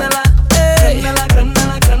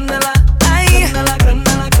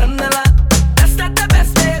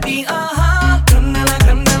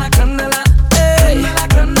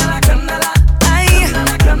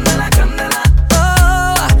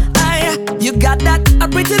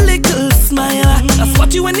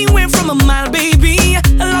 You anywhere from a mile, baby.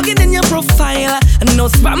 Log in your profile. No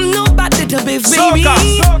spam, no bad database, baby.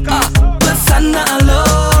 Lasana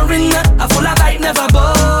alluring. A full of bite, never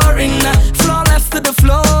boring. Flawless to the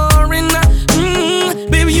flooring.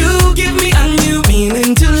 Baby, you give me a new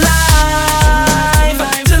meaning to life.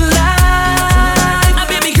 To life.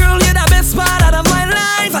 Baby girl, you're the best part out of my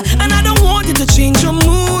life. And I don't want you to change your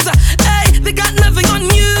moves. Hey, they got nothing on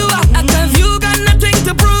you. Cause you got nothing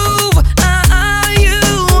to prove.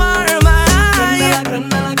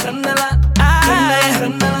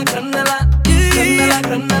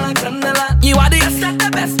 You are the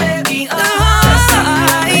best, baby.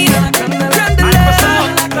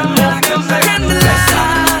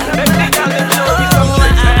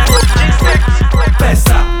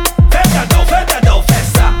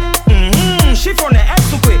 She from the X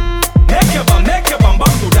to quick. Make your bum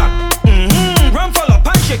do that. Run for up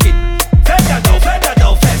and shake it. Feta do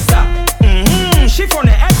festa. She from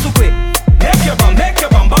the X to quick. Make your bum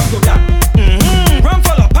do that. Run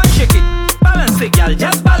for up and shake it. Balance it, girl,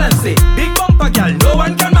 just balance it. Big bumper, girl, no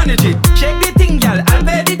one can manage it. Shake the thing, girl, I'll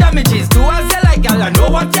pay the damages. Do as you like, girl, I know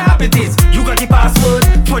what your habit is. You got the password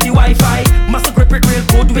for the Wi-Fi. Must grip it real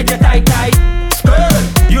good with your tight.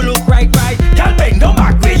 Skirt, you look right. Girl, bend down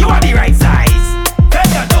back way, you are the right size.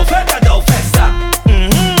 Feta do festa.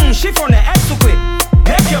 She from the X to quick.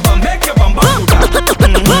 Make your bum do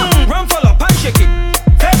that. Run full up and shake it.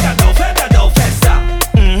 Feta do festa.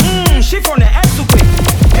 She from the X to quick.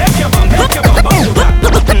 Make your bum do that.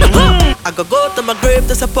 I go to my grave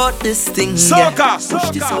to support this thing. Soca. Push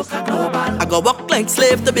the soca global. I go walk like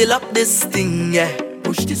slave to build up this thing. Yeah.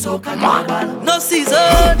 Push the soca global. No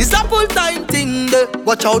season, it's a full-time thing.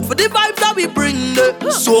 Watch out for the vibes that we bring.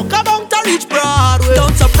 Soca bound to reach Broadway.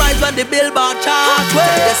 Don't surprise when the billboard chart.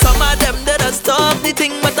 There's some of them that are stop the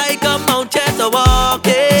thing, but I come out here to walk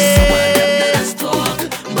it. Some of them that are stuck,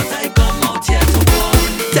 but I come out here to walk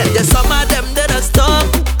it. Tell you some of them that are stuck,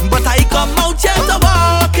 but I come out here to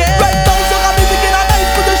walk it. Right now, so I'm begin a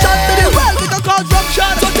nice put a shot to the world. We can cause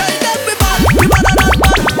rupture. So tell them we mad, we madder than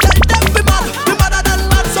mad. Tell them we mad, we madder than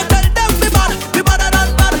mad. So tell them we mad, we madder than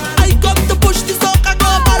mad. I come to push the soca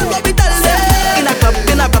global. What we tell them?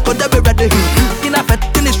 In a club, they be ready. In a fete,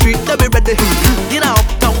 in the street, they be ready. In a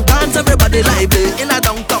uptown dance, everybody lively. In a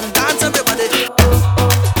downtown dance, everybody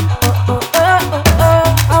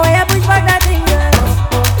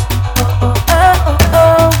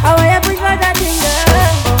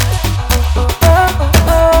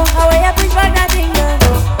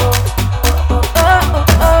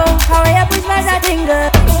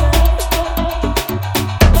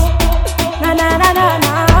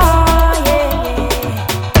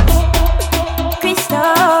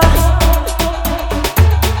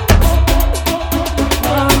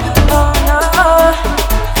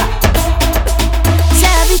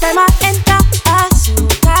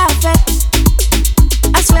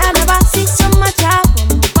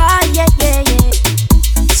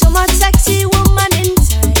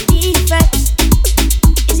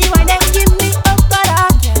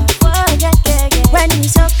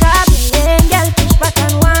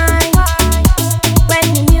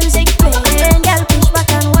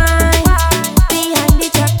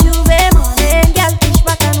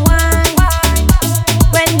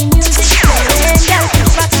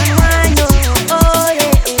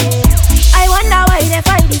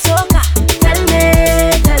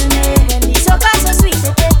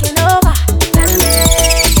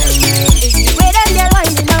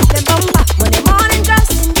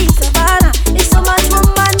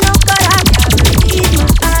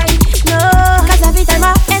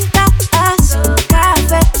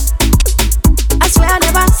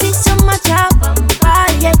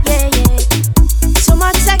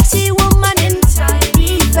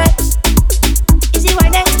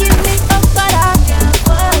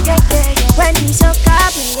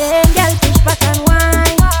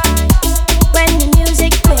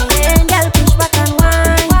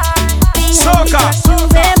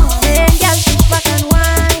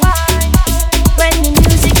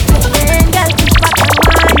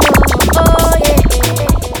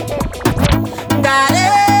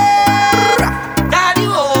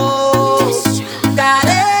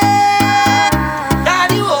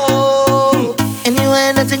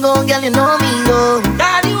girl, you know me, go.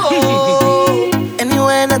 Daddy, oh.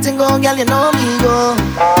 Anywhere, nothing go, girl, you know me, go. Girl,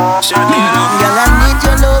 I need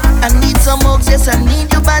your love, I need some hugs, yes, I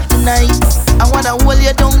need you bad tonight. I wanna hold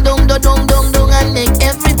you down, and make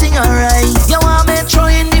everything alright. You want me throw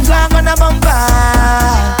in the flag on the bumper,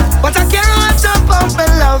 but I can't jump out my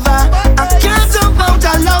lover. I can't jump out,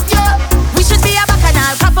 I love you. We should be a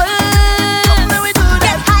bacchanal couple.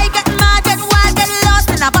 Get high, get mad, get wild, get lost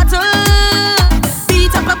in a bottle.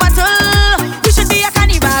 Beat up a bottle. We should be a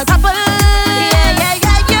carnival couple. Yeah,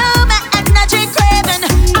 you my energy craving.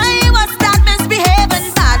 I was that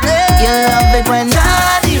misbehaving badly. You love it when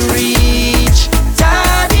daddy reach.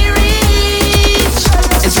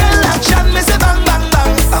 It's real action, me say bang, bang,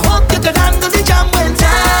 bang. I hope you can handle the jam when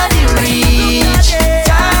daddy reach.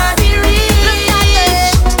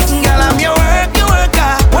 Girl, I'm your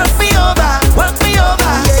worker. Work me over.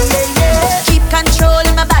 Yeah. Keep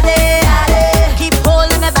controlling my body. Keep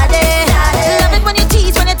holding my body. Love it when you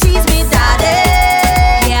tease me, daddy.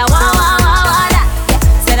 Yeah, wow, that. Yeah,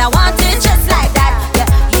 said I want it just like that.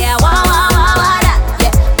 Yeah, wow, that.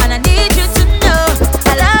 Yeah, and I need you to know I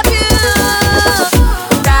love you,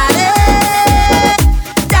 daddy,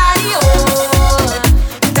 daddy, oh,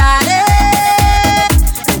 daddy,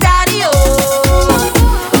 daddy, oh,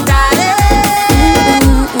 daddy,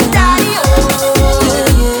 daddy, oh,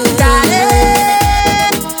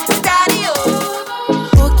 daddy, oh.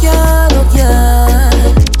 Oh yeah.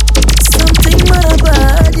 Something about a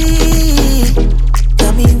body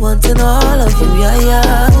got me wanting all of you,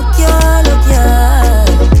 yeah. Oh yeah.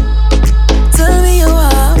 Tell me you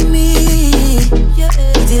want me,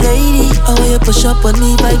 pretty lady. How you push up on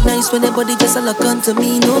me, vibe nice when your body just a look onto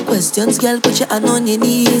me. No questions, girl, put your hand on your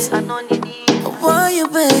knees. I want you,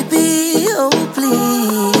 baby, oh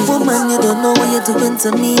please. Woman, you don't know what you're doing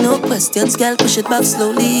to me. No questions, girl, push it back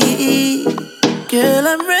slowly. Girl,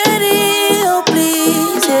 I'm ready, oh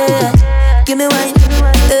please, yeah. Give me wine,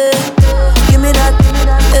 give me that,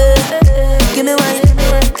 give me wine,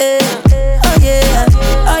 oh yeah.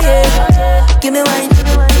 Give me wine,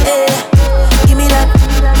 give me that,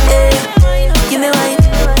 give me wine,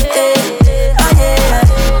 oh yeah.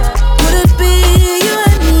 Could it be you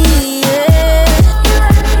and me, yeah?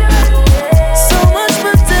 So much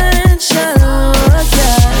potential,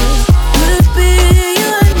 yeah. Could it be you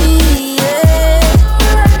and me, yeah?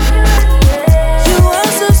 You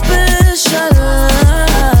are so special,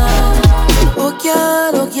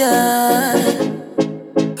 oh yeah.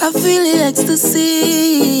 I feel the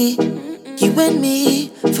ecstasy, you and me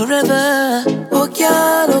forever, oh yeah.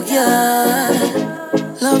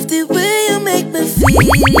 Love the way you make me feel,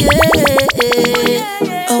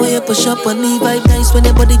 yeah. Oh, you push up on me, vibe nice when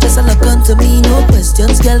your body just a look onto me. No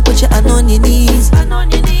questions, girl, put your hand on your knees.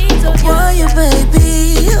 Why you,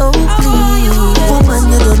 baby, oh please.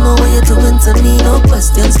 Woman, you don't know what you're doing to me. No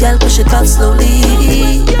questions, girl, push it back slowly.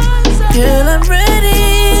 Girl, I'm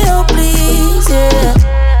ready, oh please, yeah.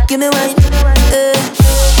 Give me wine,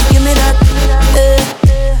 give me that,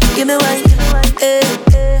 give me wine,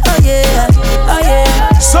 oh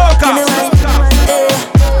yeah. Soca. Give me wine,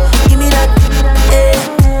 give me that,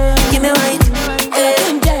 give me wine,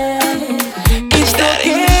 It's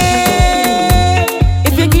okay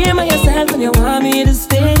if you give me yourself and you want me to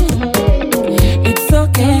stay. It's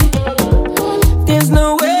okay. There's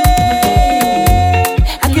no way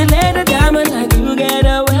I can let a diamond like you get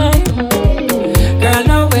away. Girl,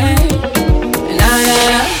 no way.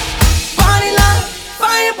 Nah. Body love,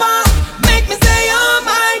 fire bomb, make me say oh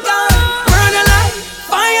my God. Burn a light,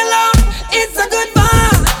 fire love, it's a good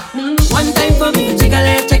bomb. One time for me,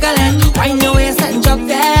 chocolate, wind your waist and drop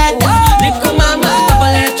that. Little mama,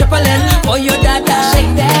 triple it, for your dada,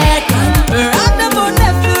 shake that. Rock the boat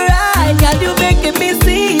left to right, girl, you making me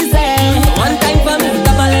season. One time for me,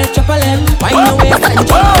 triple it, wind your waist and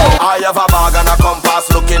drop that. I have a bag and a compass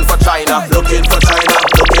looking for China.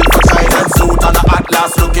 Suit and a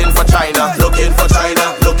atlas looking for China.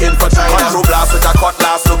 Control blast with a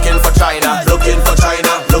cutlass looking for China.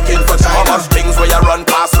 How much things where you run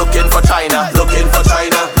past looking for China. I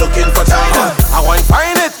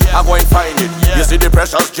go and find it. You see the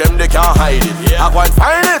precious gem, they can't hide it. I go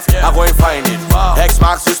and find it. X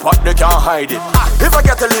marks the spot, they can't hide it. If I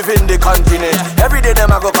get to live in the continent, every day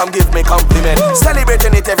them I go come give me compliment.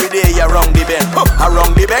 Celebrating it every day, you wrong the bend.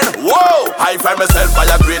 Whoa! I find myself by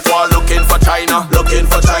a great wall looking for China.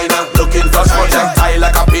 Projectile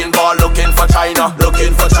like a pinball looking for China. World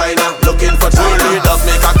leaders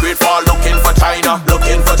make a great fall looking for China. I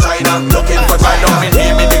don't mean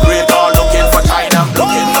hear me the great all looking for China.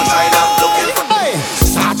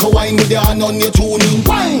 Start to wine with your hand on your tuning.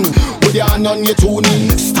 Wine. with your hand on your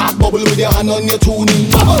tuning. Start bubble with your hand on your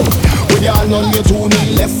tuning. Bubble with your hand on your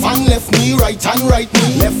tuning. Left hand, left knee, right hand, right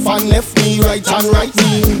knee. Left hand, left knee, right hand, right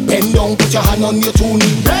knee. Bend down, put your hand on your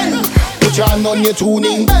tuning. Bend, put your hand on your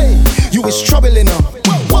tuning. You is troubling up,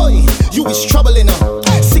 boy. You is troubling up.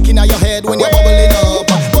 Sticking out your head when you're bubbling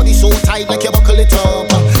up. Body so tight like you buckle it up.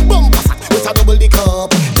 Bumper fat with a double the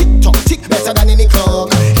cup. Tick tock, tick better than any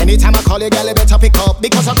club. Anytime I call you, girl, you better pick up.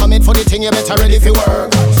 Because I'm coming for the thing, you better ready for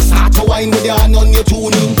work. Start to wine with your hand on your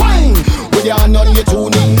tuning. Wine with your hand on your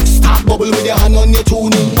tuning. Start bubble with your hand on your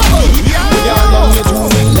tuning. Bubble with your hand on your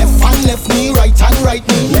tuning. Left hand, left knee, right hand, right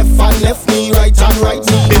knee. Left hand, left knee, right hand, right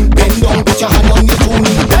knee. Bend down, put your hand on your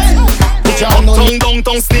tuning. Bend, put your hand on your tuning.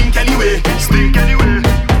 Don't stink anyway. Stink anyway.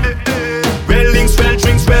 Well links, well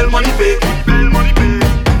drinks, well money pay. Well money pay.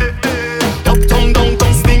 Up tongue, don't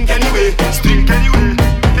stink anyway. Stink anyway.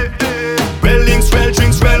 Well links, well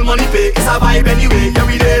drinks, well money pay. It's a vibe anyway.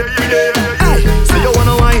 Every day, every day. Hey, say you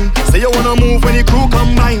wanna wine, say you wanna move when the crew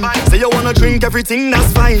combine. Say you wanna drink everything,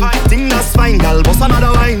 that's fine. Thing that's fine, girl, bust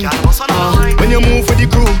another wine. When you move with the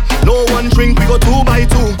crew, no one drink, we go 2 by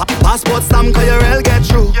 2. Passport stamp, cause you real get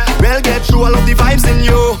through. Real get through, I love the vibes in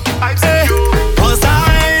you. Hey, cause I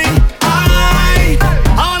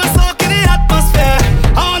wanna soak in the atmosphere.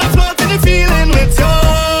 I wanna float in the feeling with you.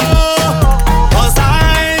 Cause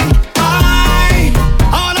I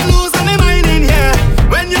wanna lose my mind in here.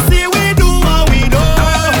 When you see we do what we do.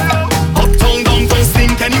 Uptown, downtown,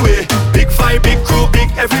 stink anyway. Big fight, big crew, big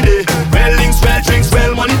everyday. Well links, well drinks,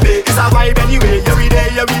 well money pay. It's a vibe anyway, every day,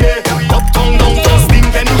 every day. Uptown, downtown,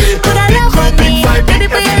 stink anyway. Big crew, big fight, big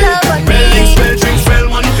everyday. Well links, well drinks, well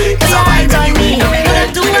money pay. It's a vibe anyway, every day.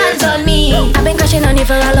 I've been crushing on you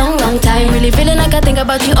for a long, long time. Really feeling like I think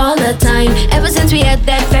about you all the time. Ever since we had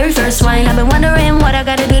that very first wine, I've been wondering what I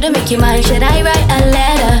gotta do to make you mine. Should I write a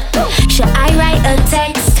letter? Should I write a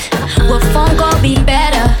text? Will phone call be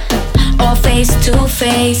better? Or face to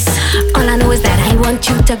face? All I know is that I want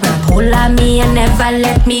you to grab hold of me and never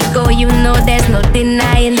let me go. You know there's no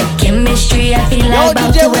denying the chemistry. I feel like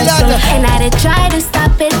about to explode. And I did try to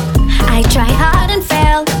stop it. I tried hard and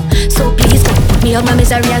failed. So please come put me on my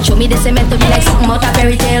misery and show me this is meant to be like something out of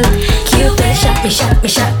fairy tale. Cupid shot me, shot me,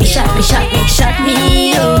 shot me, shot me, shot me, shot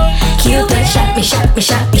me, oh. Cupid shot me, shot me,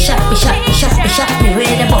 shot me, shot me, shot me, shot me, shot me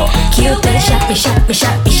with a bow. Cupid shot me, shot me,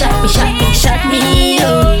 shot me, shot me, shot me, shot me,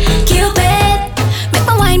 oh. Cupid, make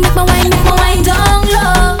my wine, make my wine, make my wine down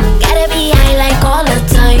low. Gotta be high like all the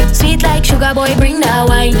time. Sweet like sugar boy, bring the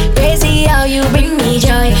wine. Crazy how you bring me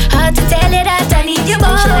joy. Hard to tell it that I need you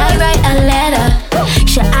more. Should I write a letter?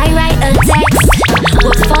 Should I write a text?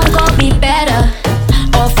 Will phone call be better?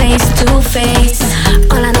 Or face to face?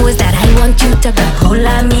 All I know is that I want you to grab hold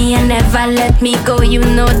of me and never let me go. You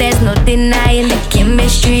know there's no denying the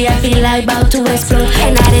chemistry. I feel like about to explode.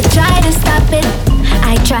 And I did try to stop it.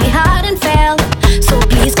 I tried hard and failed. So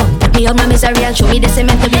please come put me on my misery and show me this is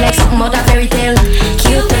meant to be like something out of fairy tale.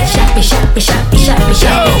 Cupid shot me, shot me, shot me, shot me,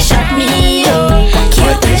 shot me, shot me, oh.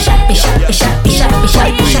 Cupid shot me, shot me, shot me, shot me,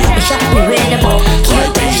 shot me, shot me, shot me with a bow.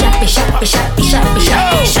 Cupid shot me, shot me, shot me, shot me,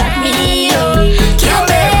 shot me, shot me, oh.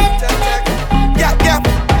 Cupid. Yeah, yeah,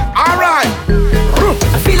 alright.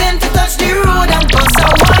 I'm feeling to touch the road and bust a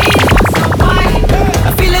wine.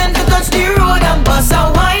 I'm feeling to touch the road and bust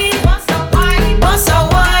a wine. Bust a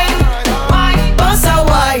wine, bust a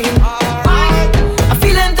wine. I'm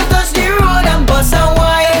feeling to touch the road and bust a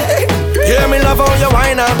wine. Yeah, me love how you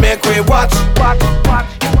whine and make we watch.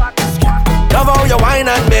 Love how you whine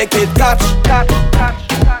and make it catch.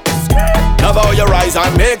 Love how you rise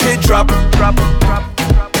and make it drop.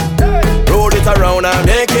 Roll it around and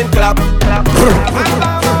make it clap.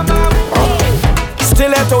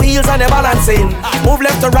 Stiletto heels and you're balancing. Move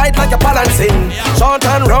left to right like you're balancing. Short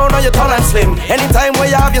and round or you tall and slim. Anytime where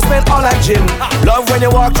you have you spend all that gym. Love when you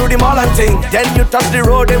walk through the mall and thing. Then you touch the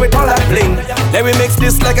road then with all that bling. Then we mix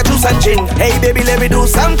this like a juice and gin. Hey baby let me do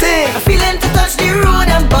something. I'm feeling to touch the road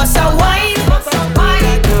and bust a wine.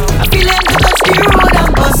 I'm feeling to touch the road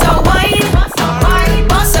and bust a wine.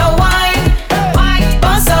 Bust a wine,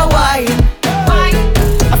 bust a wine.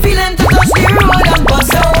 I'm feeling to touch the road and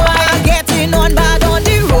bust a wine. Getting on bad on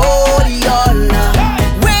the road, y'all.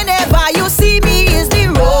 Whenever you see me is the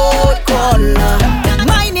road caller.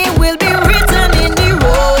 My name will be written in the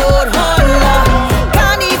road holler.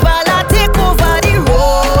 Carnival I take over the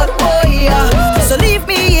road, oh yeah. So leave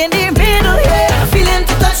me in the middle, yeah. I'm feeling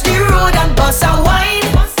to touch the road and bust a wine.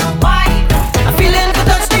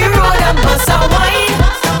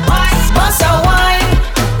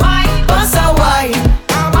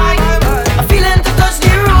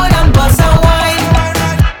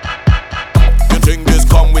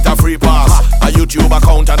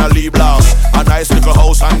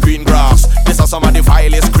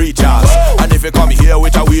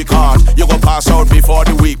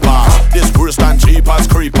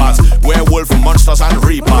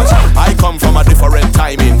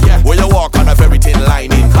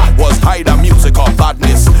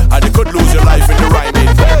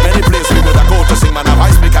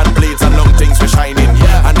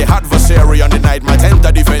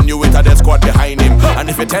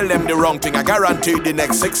 long thing. I guarantee the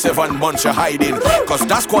next 6-7 months you're hiding. Cause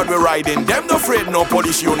that's what we're riding. Them no afraid no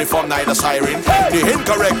police uniform, neither siren. The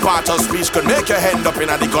incorrect part of speech could make you end up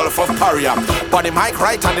in the Gulf of Paria. But the mic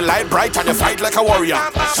right and the light bright and you fight like a warrior.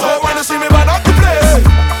 So when you see me burn up the place,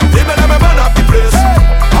 they may let me burn up the place.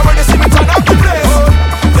 And when you see me turn up the place,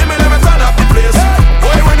 they may let me turn up the place.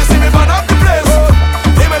 Boy, when you see me burn up the place,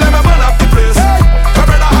 they may let me burn up the place. Come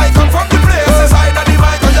brother, I come from the place. It's either the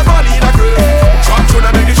mic or your body in a grave. Drop tune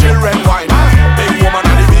and make the children wine. Big woman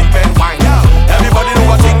and the big men wine. Everybody know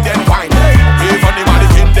what thing them wine. Brave on the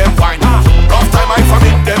mannequin them wine. Rough time I from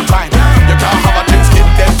in them time. You can't have a thin skin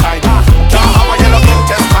them time. Can't have a yellow pink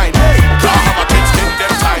test time. Can't have a thin skin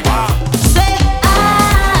them time. Say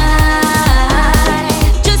I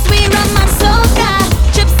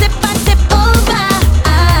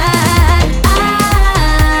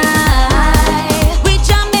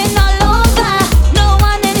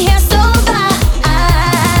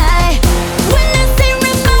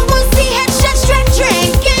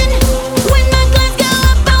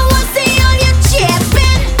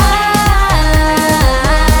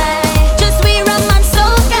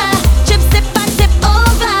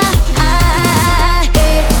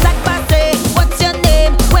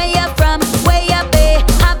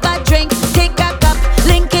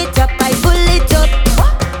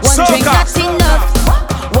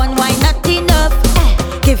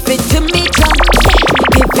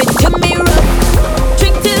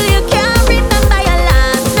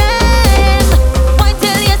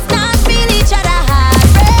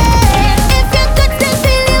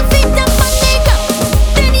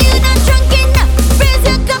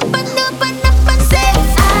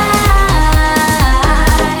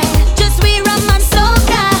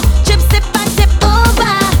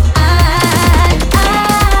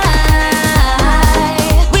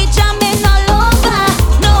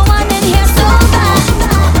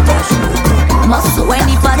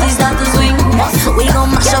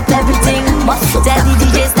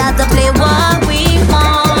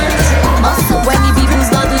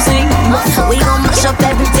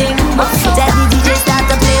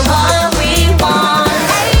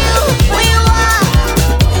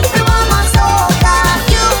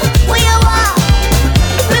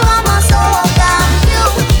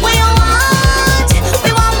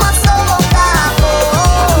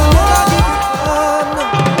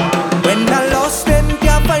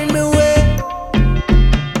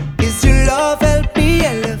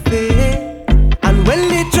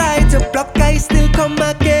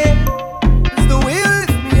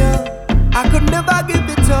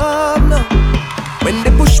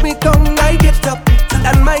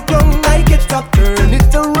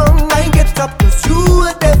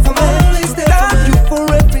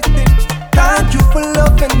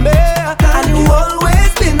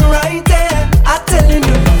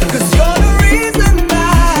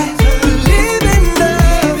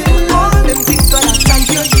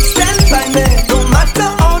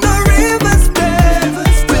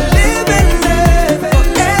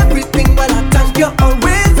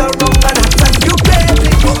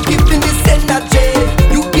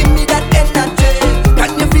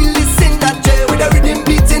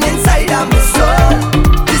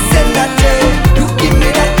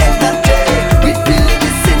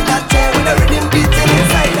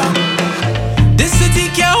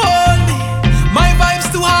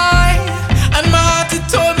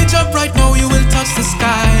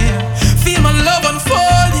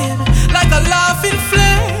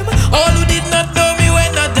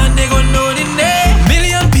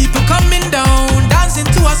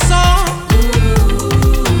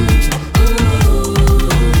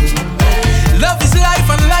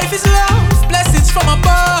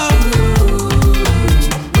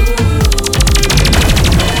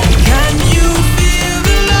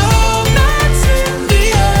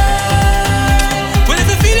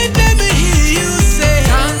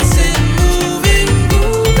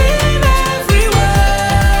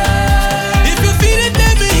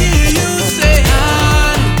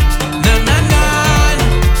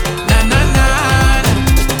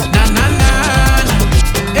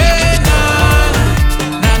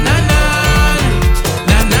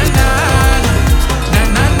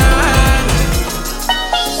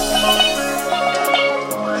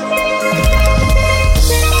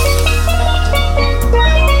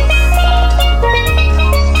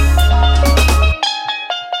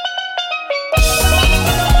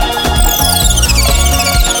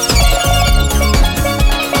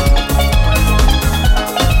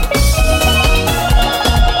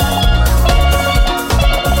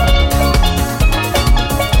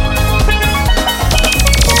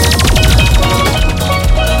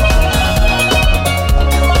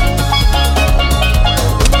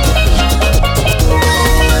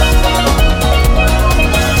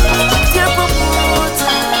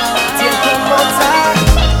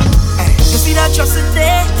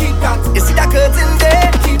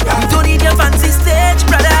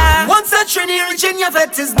reaching your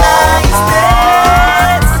vet is nice.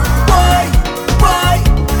 Boy, boy,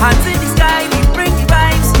 hands in the sky, we bring the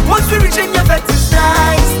vibes. Once we reaching your vet is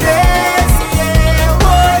nice. Yeah,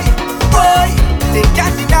 boy, boy, they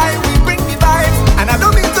can't deny we bring the vibes. And I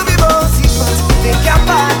don't mean to be bossy, but they can't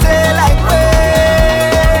party like we.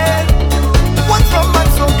 One from man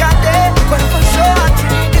so got there, but for sure I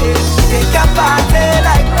treat it. They can't party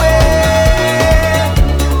like we.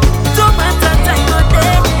 Don't matter time or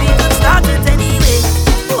day, we can start it anyway.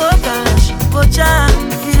 Oh gosh, oh child,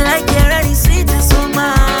 feel like you're ready, sweet and so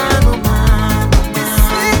man, oh man,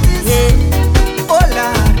 yeah. Oh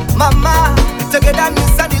Lord, mama,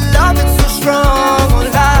 togetherness and the love is so strong. Oh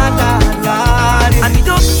Lord, Lord, Lord, and we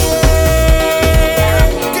don't care.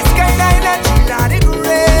 This kind of energy, Lord, it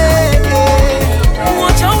great.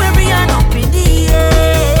 Watch how every hand up in the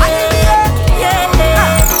air. Yeah.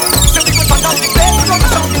 So we go turn up the bass, we go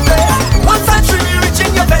turn up the bass. Once I truly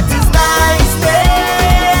reaching your vet is nice.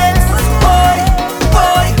 Boy,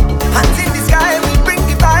 boy, hands in the sky, we bring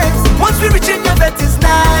the vibes. Once we reaching your vet is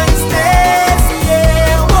nice.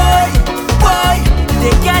 Yeah, boy, boy,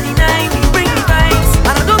 they can't deny we bring the vibes.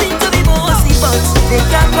 And I don't mean to be bossy, but they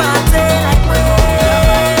can't party like we.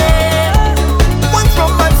 One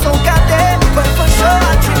from man so got there, but for sure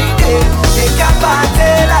I treat it. They can't party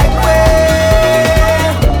like we.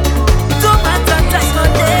 Don't matter time or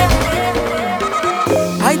day.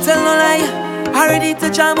 I tell no lie, I ready to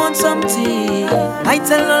jam on something. I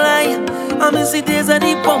tell no lie, I miss the days of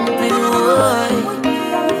the pumping, boy.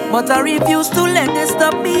 But I refuse to let this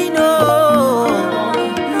stop me, no.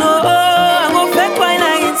 I'm gonna fake while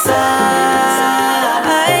I inside.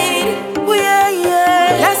 Oh yeah,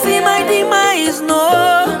 yeah. You see my demise, no.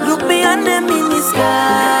 Look me and them in the sky.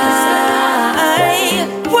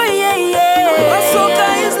 Oh yeah, yeah. Soca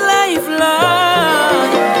is lifelong.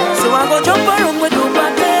 So I go jump around with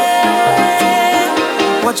nobody.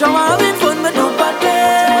 Watch how I'm having fun with nobody.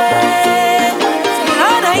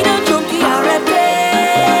 Lord, I don't junkie already.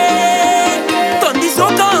 Turn this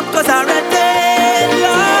soca up cause I read it.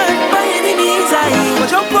 Lord, by any means I go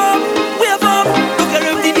jump up, wave up. Look at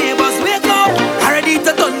the neighbors wake up. I ready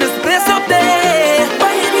to turn this place up there.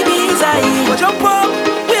 By any means I go jump up,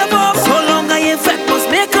 wave up. So long I ain't fat must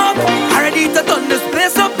make up. I ready to turn this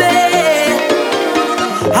place up there.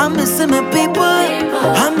 I'm missing my people,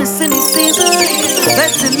 I'm missing the season.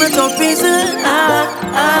 Letting me talk reason.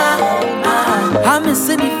 I'm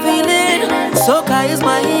missing the feeling. Soca is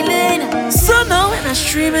my healing. So now when I'm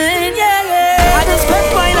streaming, yeah. I just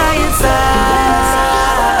spent my night inside.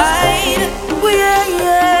 Oh yeah,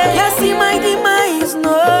 yeah. You see my demise,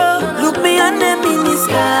 no. Look me and them in the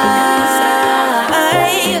sky.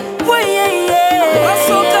 Oh yeah, yeah.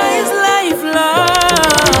 Soca is lifelong.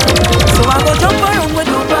 So I go jump around with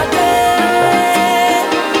nobody.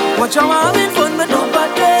 Watch how I'm having fun with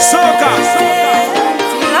nobody. Soca.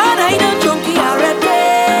 Lord, I don't junkie already.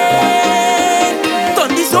 Turn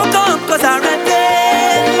the soca up cause I ready.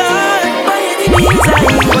 Lord, by any means I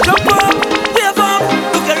go jump up, wave up.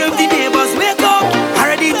 Look at the neighbors wake up. I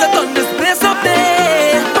ready to turn this place up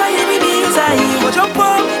there. By any means I go jump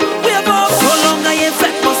up, wave up. So long I ain't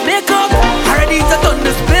fat must make up. I ready to turn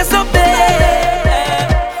this place up there.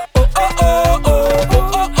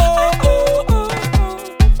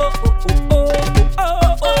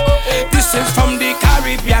 This is from the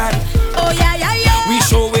Caribbean. Oh yeah, yeah, yeah. We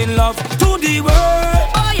showing love to the world.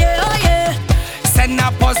 Oh yeah, oh yeah. Send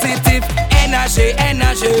a positive energy,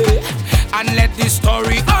 and let the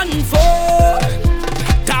story unfold.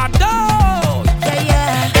 Tado. Yeah,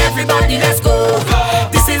 yeah. Everybody, let's go.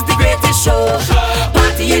 This is the greatest show.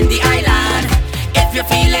 Party in the island. If you're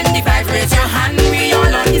feeling the vibe, raise your hand. We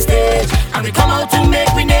all on the stage, and we come out to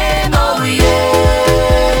make we name. Oh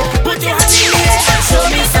yeah. Put your hand in the air and show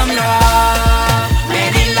me some love.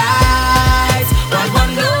 Many lights, but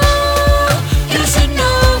one glow. You should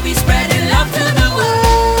know we spreading love to the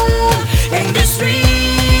world. In the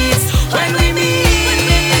streets, when we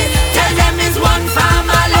meet, tell them it's one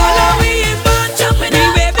family. All we is born jumping, we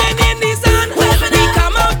waving in the sun. We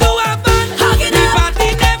come out to have fun, hugging the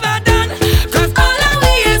party never done. Cause all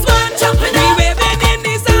we is one jumping, we waving in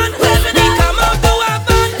the sun. We come out to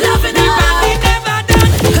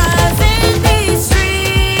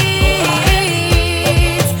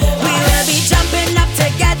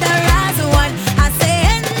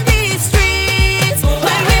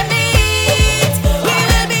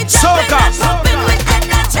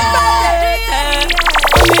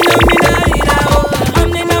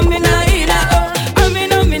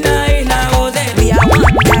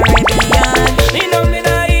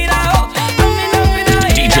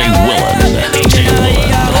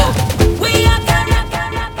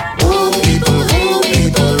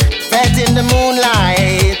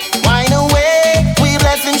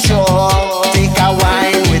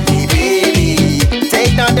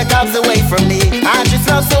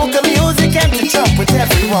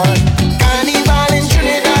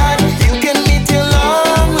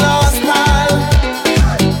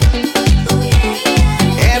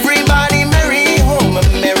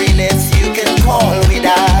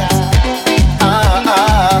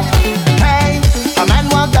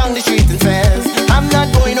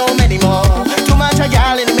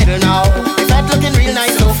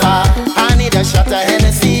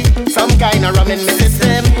in my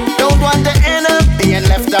system. Don't want to end up being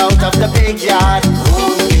left out of the big yard.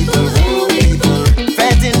 Rude people,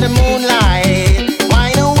 fed in the moonlight.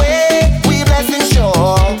 Wine away, we blessing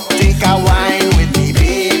sure. Take a wine with me,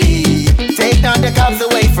 baby. Take down the cups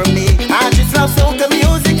away from me. I just love soca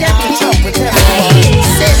music and to chop with everyone.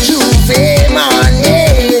 Say Juve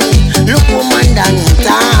money, look woman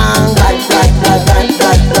downtown. Bad.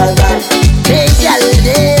 They tell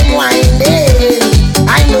them wine them,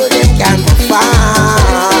 I know them can perform.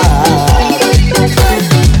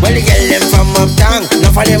 Well, they get them from uptown,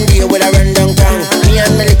 enough of them deal with a run downtown. Me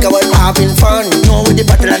and the liquor was having fun, know where the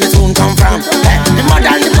battle and the tune come from. The mud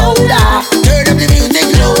and the powder, turn up the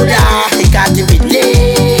music louder. I got it with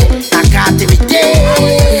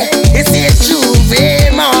day, it's a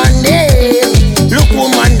Juve Monday, look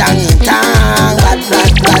woman downtown. Bad.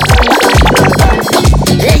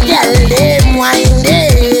 They tell them wine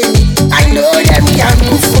them, I know them can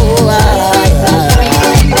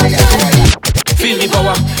Feel the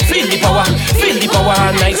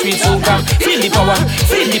power, nice sweet soca. Feel the power,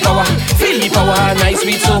 nice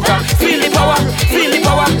sweet soca. Feel the power,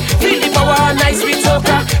 nice sweet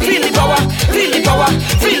soca. Feel the power,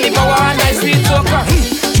 nice sweet soca.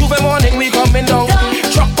 Juve morning we coming down,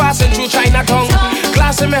 truck passing through Chinatown.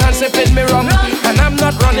 Glass in my hand sipping me rum, and I'm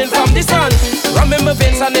not running from the sun. Rum in my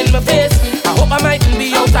veins and in my face, I hope I mightn't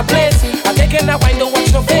be out of place. I'm taking that wine, don't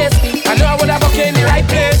watch no face. I know I would have okay in the right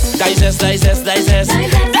place. Digest.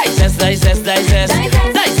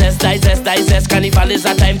 Carnival is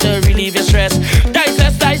a time to relieve your stress.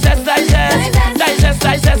 Digest.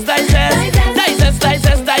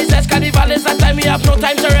 Carnival is a time we have no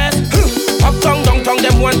time to rest. Uptown, downtown,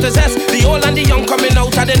 them want to zest. The old and the young coming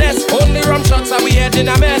out of the nest. Only rum shots are we head in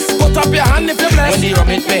a mess. Put up your hand if you're blessed. When the rum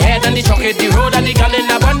hit my head and the truck hit the road and the gal in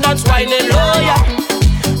abundance whining low, yeah.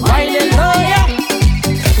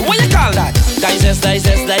 What you call that? Digest.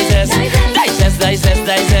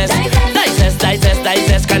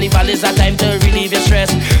 Carnival is a time to relieve your stress.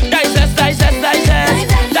 Digest. Carnival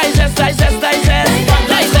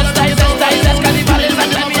is a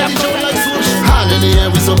time we have to. Hand in the air,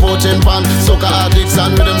 we supporting pan. Soca addicts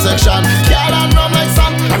and rhythm section. Girl and rum like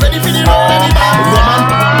sun. I'm ready for the road, anybody. Roman,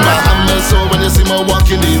 the hammer so when you see me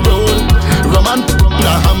walking the road. Roman,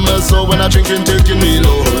 the hammer so when I drinking taking me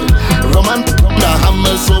low. Roman, the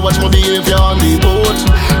hammer so watch my behavior on the boat.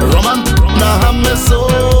 Roman, the hammer so.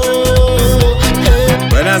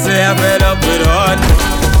 When I say I'm fed up with hard,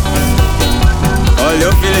 all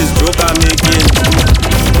you feel is joke I'm making.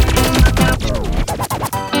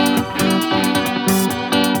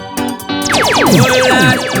 Oh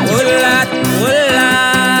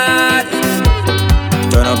lad.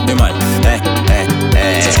 Turn up the mic,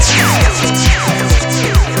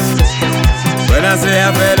 When I say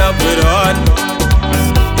I'm fed up with hard,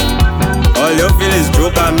 all you feel is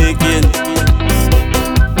joke I'm making.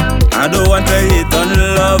 I don't want to hate on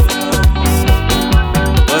love,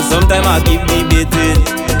 but sometimes I keep debating.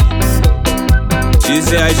 She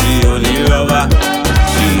say she only lover,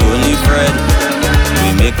 she only friend. We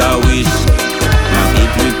make a wish, I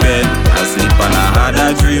eat with pen. I sleep and I had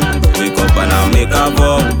a dream, wake up and I make a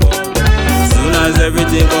vow. Soon as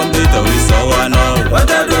everything complete, we saw one all. What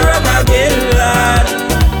I do wrong again, lad?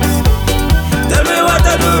 Tell me what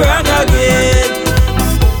I do wrong again.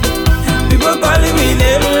 People calling me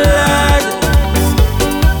name, lad.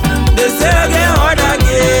 They say I get hard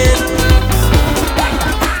again.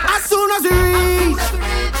 As soon as we reach,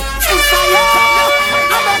 it's fire.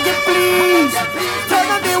 I beg you please, turn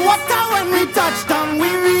on the water when we touch down. We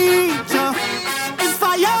reach, it's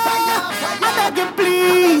fire. I beg you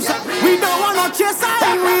please, we don't want no chaser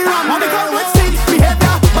and we run. Because with sick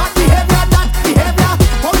behavior.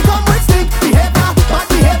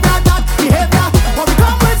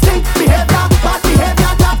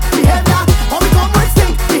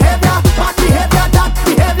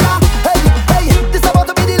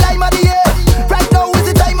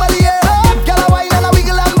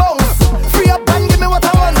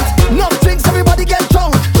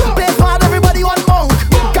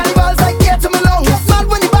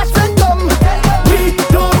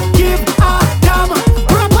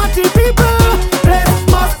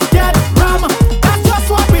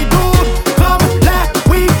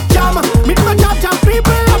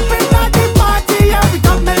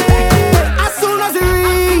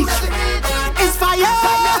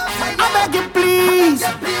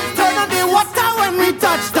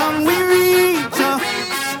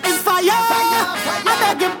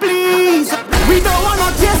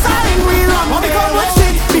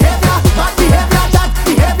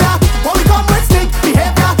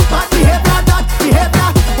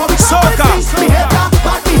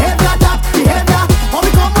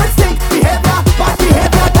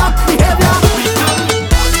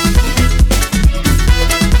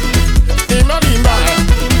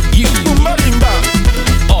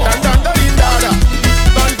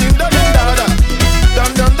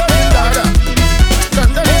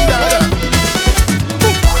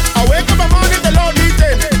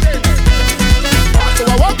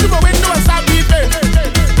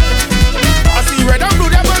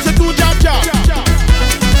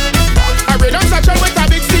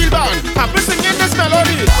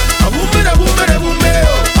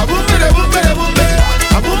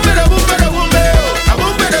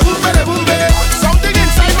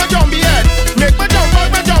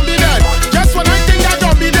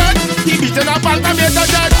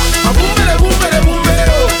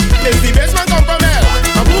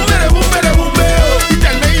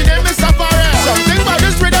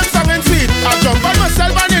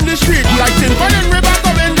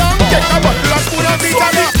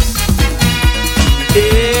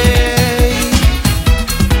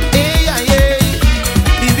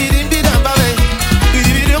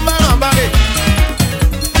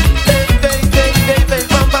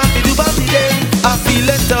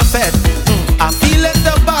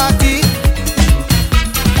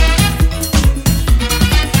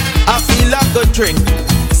 drink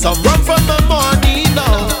some rum from the morning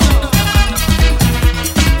now.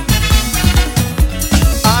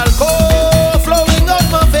 Alcohol flowing up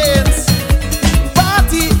my veins.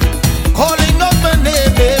 Party calling up my name.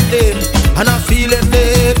 And I'm feeling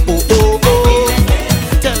it, oh, oh, oh.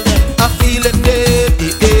 Tell them I'm feeling it,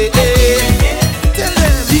 Tell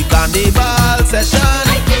them the carnival session.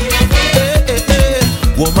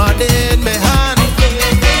 Woman in my hand.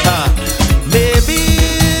 Maybe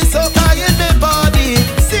soca in my body.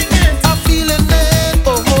 Sing it. I'm feeling it,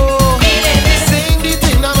 oh, oh. Sing the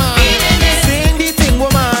thing, man. Sing the thing,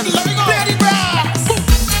 woman. Let it brass.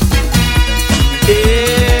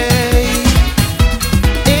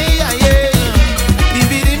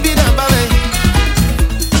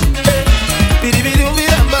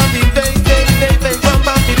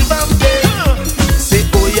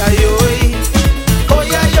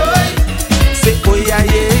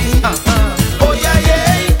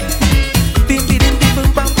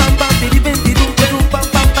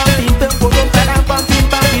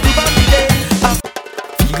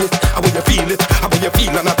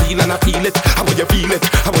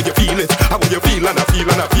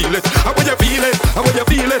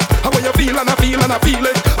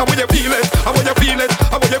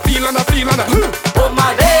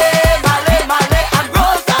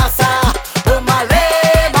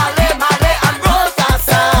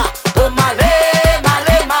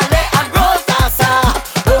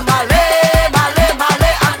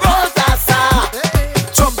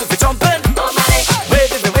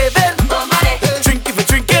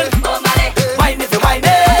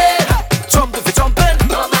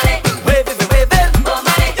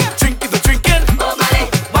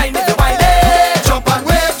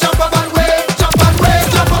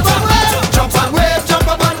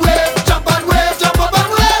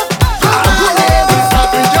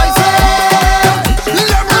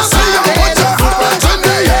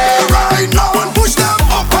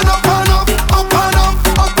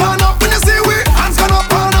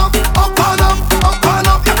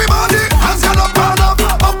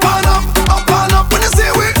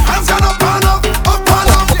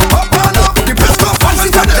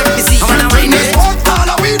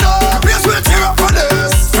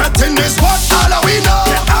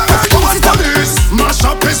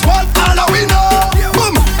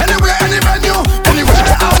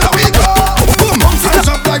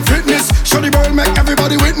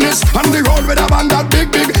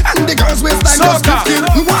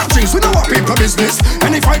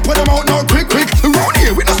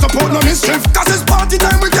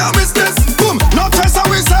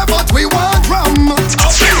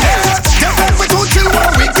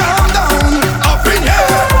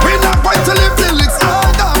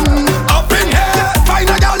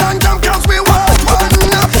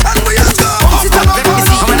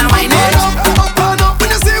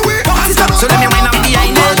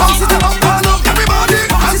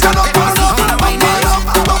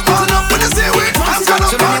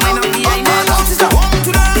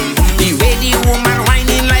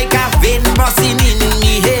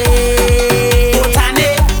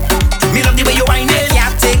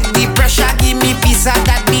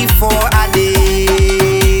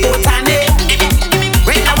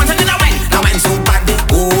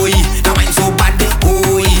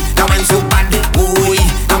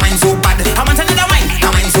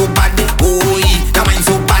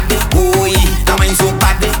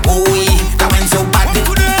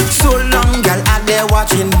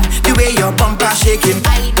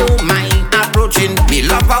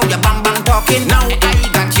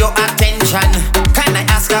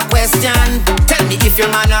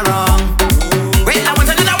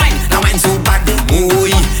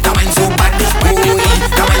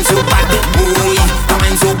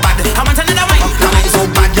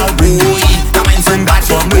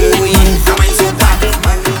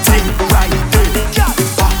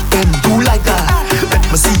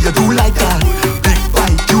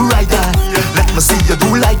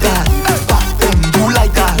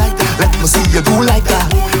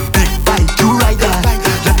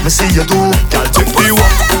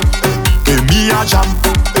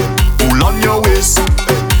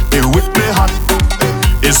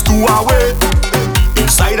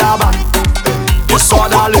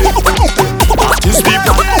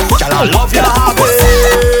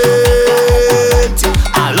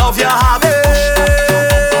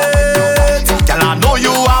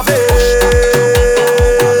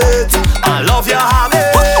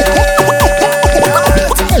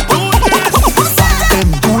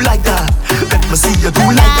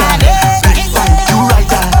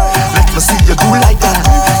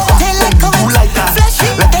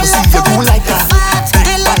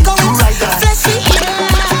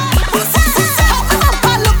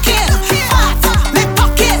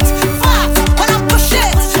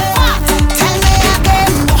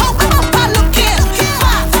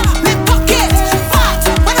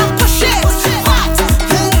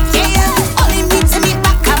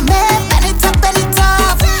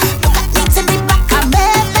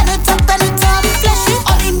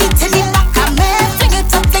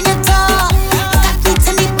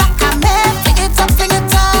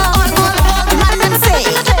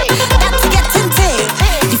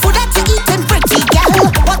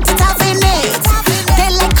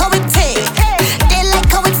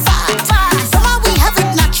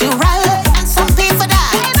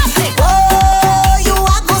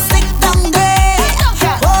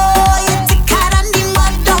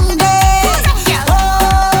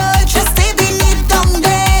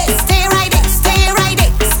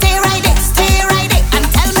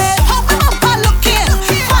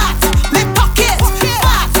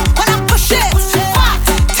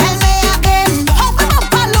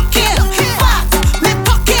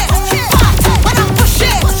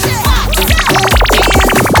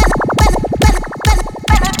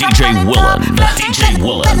 DJ Willan. DJ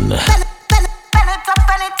Willan.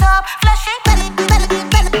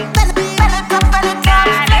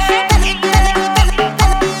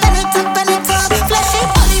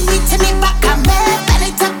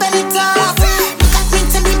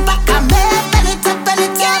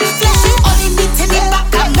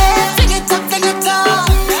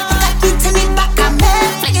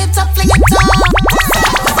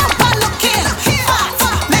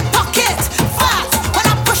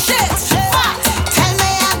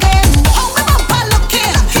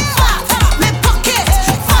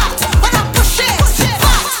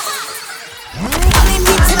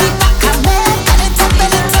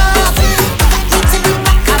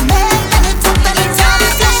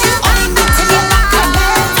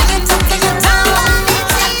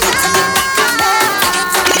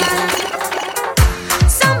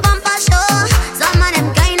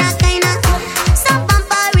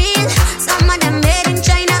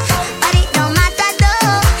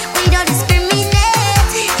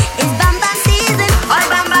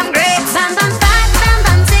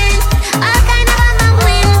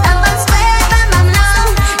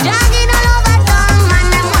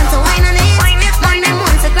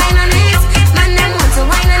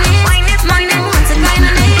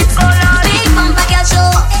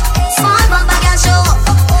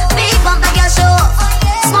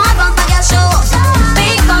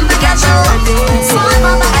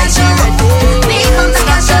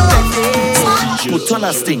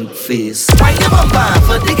 Stink face. Wine your bumper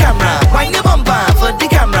for the camera. Wine your bumper for the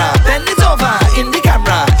camera. Bend it over in the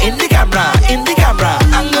camera. In the camera. In the camera.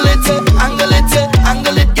 Angle it, angle it,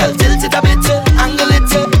 angle it, girl. Tilt it a bit. Angle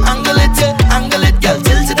it, angle it, angle it, girl.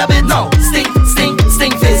 Tilt it a bit. Now stink, stink,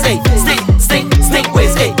 stink face. Hey, stink, stink, stink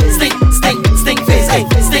waist. Hey, stink, stink, stink face. Hey,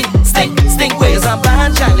 stink, stink, stink waist. It's a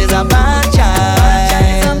bad child. It's a bad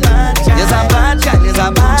child. It's a bad child. It's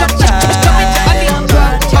a bad child. It's a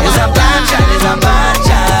bad child. It's a bad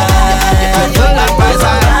child.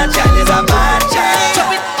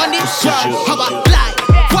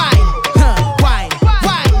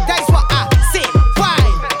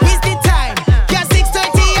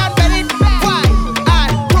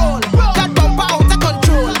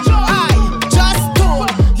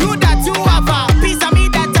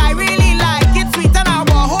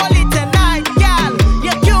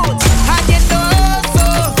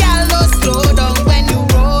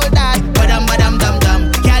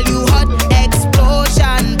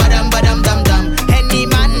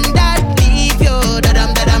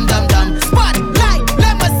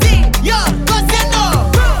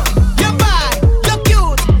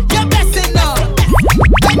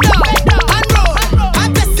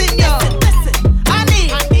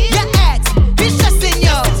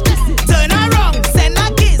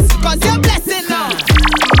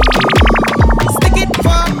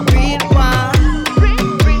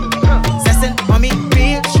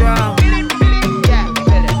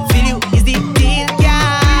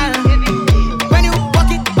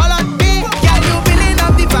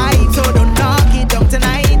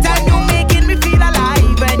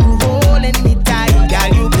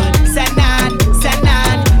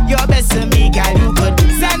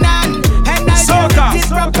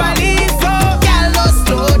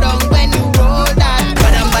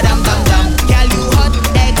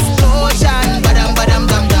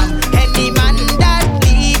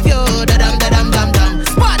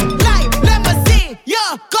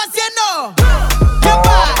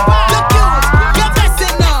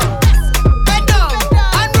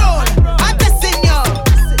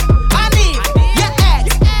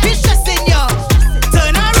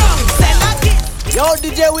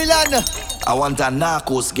 I want a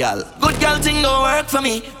narcos gal. Good girl thing don't work for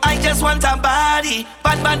me. I just want a body.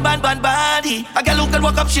 Bad, bad, bad, bad body. A girl who can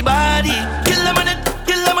walk up she body. Kill them on it,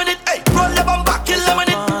 hey. Roll your bumper, kill them on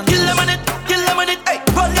it. Kill them on it, hey.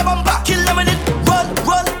 Roll your bumper, kill them on it. Roll,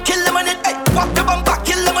 kill them on it, hey. Walk the bumper,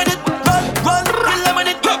 kill them on it. Roll, kill them on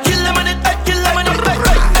it. Kill them on it, hey. Kill them on it, hey.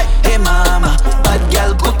 Hey mama, bad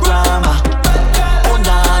girl, good grammar. Oh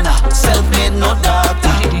nana, self-made, no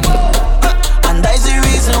doctor. And that's the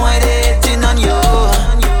reason why they hating on you.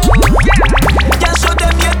 Can't show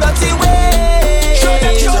them your dirty ways.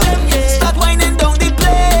 Start whining down the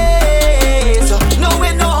place.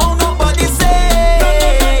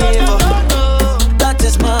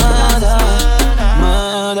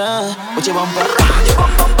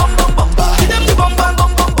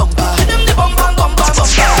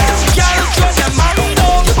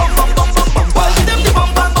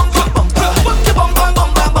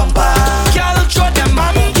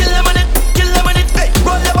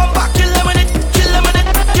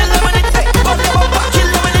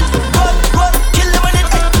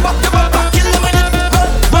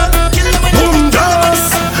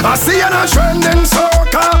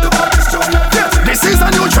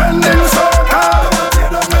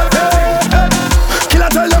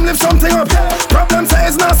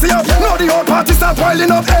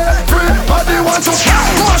 smiling up. Everybody wants to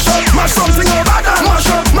mash up, mash something up. Mash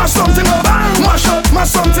up, mash something up. Mash up, mash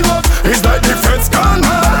something up. It's like the feds gone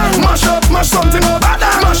mad. Mash up, mash something up.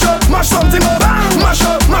 Mash up, mash something up. Mash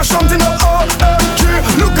up, mash something up. OMG,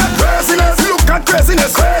 look at craziness. Look at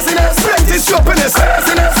craziness, craziness. Plenty stupidness,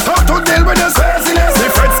 craziness. How to deal with this craziness? The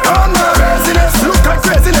feds gone mad. Craziness, look at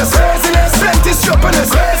craziness, craziness. Plenty stupidness,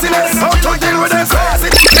 craziness. How to deal with this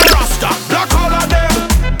craziness? Rasta, black all of them.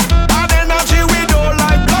 And energy we don't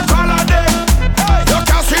like black all of them. You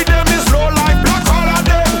can see them is low like black all of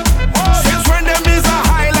them. Since when them is a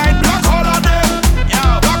highlight black all of them.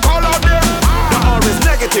 Black all of them. The R is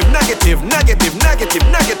negative, negative, negative, negative,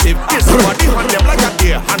 negative. This body on them like a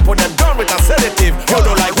deer and put them down with a sedative. You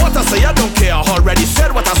don't like what I say, I don't care. Already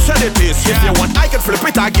said what I said it is. If you want, I can flip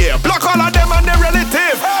it again. Block all of them and their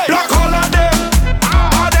relative. Block all of them.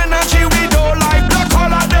 Hard energy we don't like. Block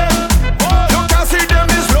all of them. You can see them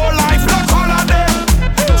is low life. Block all of them.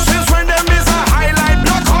 Since when them is a highlight.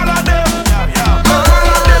 Block all of them. Block all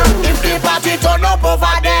of them. If the party turn up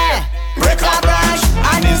over there, break a branch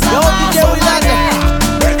and it's a mass over there.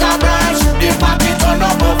 Break a branch, the party turn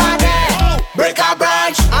up over there. Break a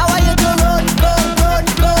branch. I want you to run, go, run,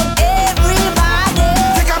 go, everybody.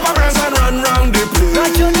 Take up a branch and run round the place.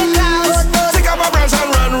 Run to the clouds. Take up a branch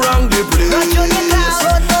and run round the place. Run to the clouds.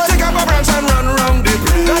 Take up a branch and run round the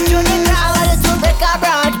place. Run to the clouds. I want you to break a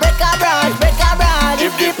branch, break a branch, break a branch.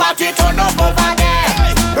 If the party turn up over there,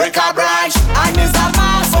 break a branch and it's a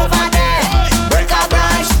mass over there. Break a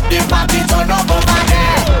branch, the party turn up over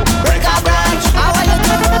there. Break a branch. I want you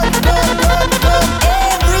to run, go, run, go,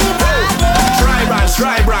 everybody.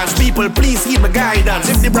 Try branch, people, please heed my guidance.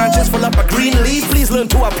 If the branch is full up a green leaf, please learn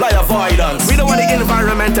to apply avoidance. We don't want the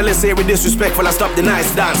environmentalists say we disrespectful and stop the nice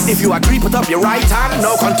dance. If you agree, put up your right hand,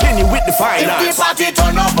 now continue with the finance. If the party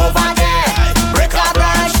turn up over there, break a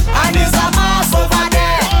branch and it's a mass over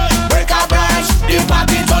there. Break a branch, the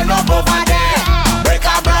party turn up over there. Break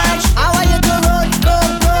a branch. I want you to run, go,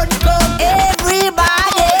 run, go,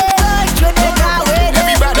 everybody. Run to the crowd with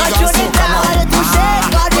it. Run to the crowd to shake,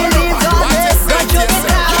 God believe on it. Run to the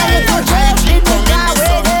crowd to shake, in the crowd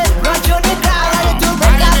with it. Run to the crowd to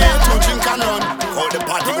break a branch. To drink and run, hold the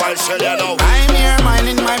party while Shelly alone. I'm here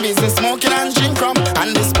minding my business, smoking and drink rum.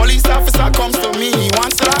 And this police officer comes to me, he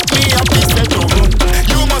wants to lock me up. He said, don't run.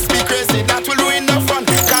 You must be crazy, that will ruin the fun.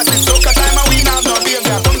 Cause it's soca time and we have no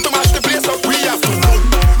behavior. Come to mash the place up, we have to run.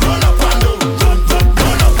 Run up and down, run,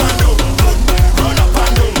 run up and down, run, run up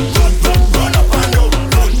and down, run, run up and down,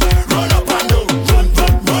 run, run up and down, run,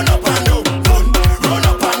 run up and down, run, run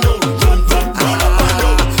up and down, run, run up and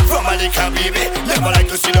down. From a liquor baby, never like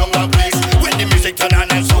to sit down one place. When the music turn on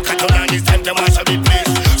and soca turn on, it's time to mash up the place.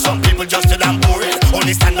 Some people just too damn boring,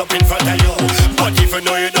 only stand up in front of you. But if you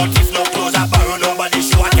know you don't, if no clothes I borrow nobody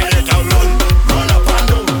show, I can let her run. Run up and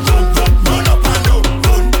down, run, run up and down,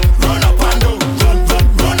 run, run up and down, run,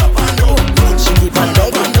 run up and down, run. She keep on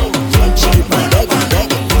begging, she keep on begging,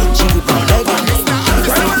 she keep on begging.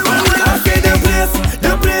 Okay,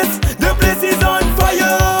 the place is on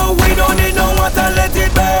fire. We don't need no water, let it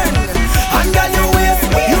burn. And girl, your waist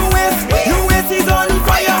is on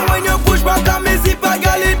fire. When you push back on me, zip a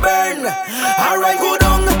girl, it burn. Alright, go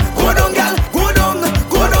down, girl, go down, girl.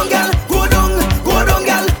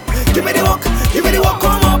 Give me the walk,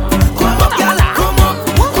 come up, girl, come up,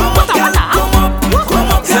 girl, come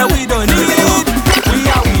up. Say we don't need, we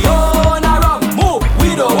are we own a rum, move.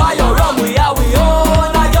 We don't want your rum, we are we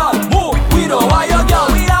own a girl, move. We don't want your girl,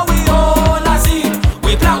 we are we own a seed.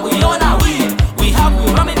 We plant, we own a weed. We have we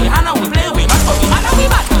rum in the hand and we play, we match, we hand and we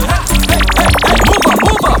back.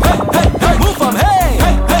 Move up, hey, move up,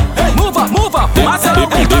 hey, move up. I said we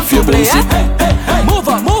come to play, move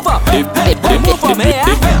up, move up, hey, move up, hey,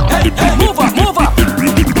 move up.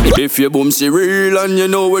 If your boomsy real and you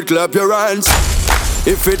know it, clap your hands.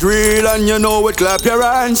 If it real and you know it, clap your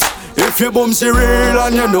hands. If your boomsy real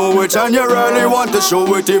and you know it and you really want to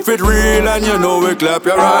show it. If it real and you know it, clap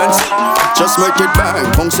your hands. Just make it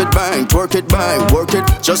bang, bounce it bang, twerk it bang, work it.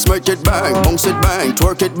 Just make it bang, bounce it bang,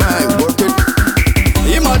 twerk it bang, work it.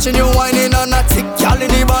 Imagine you whining on a tick, y'all in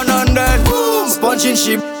the band and then boom, sponging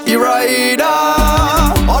she be rider.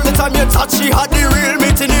 All the time you touch, she had the real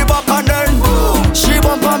meat in the back and then boom, she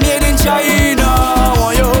bumper made in China.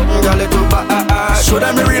 Want you, girl, it to bad. Show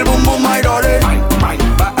them the real boom boom, my darling.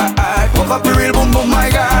 Bad, hook up the real boom boom, my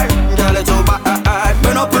guy. Girl, it to bad.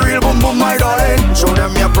 Burn up the real boom boom, my darling. Show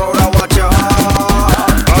them you're proud of what you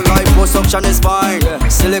are. All life construction is fine,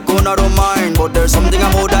 silicone I don't mind, but there's something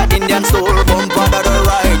about that Indian store bumper that I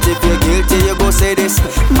right. If you're guilty, you go say this.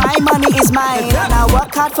 My money is mine, and I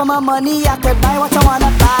work hard for my money. I could buy what I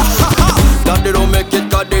wanna buy. God, they don't make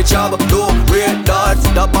it, God, they job. Do rate that,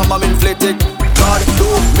 that mama inflated. God, do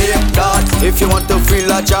make that. If you want to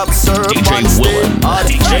feel a job, serve and stay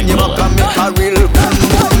hard. You back and make a real boom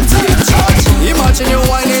boom take charge. Imagine you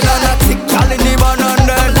whining on a tick, calling the man and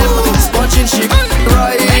then sponging she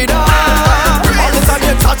rider. All the time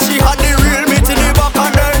you touch, she had the real meat in the back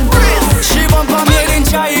and then she bumper made in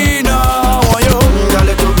China. Oh, you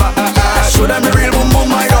got it to back. Show them the real boom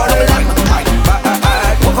boom, my darling.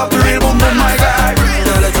 Walk up the real boom boom, my guy.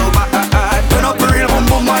 Got it to back. Turn up the real boom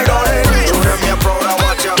boom, my darling. Show them you're proud of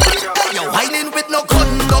what you. You're whining with no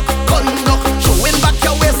conduct. Showing back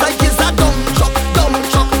your waist like it's a dumb truck.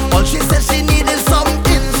 All she said she needed some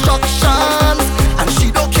instructions, and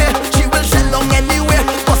she don't care. She will shell long anywhere.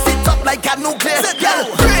 Bust it up like a nuclear. Girl,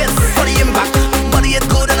 brace for the impact. Body is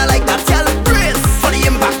good and I like that. Girl, brace for the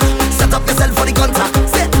impact. Set up yourself for the contact.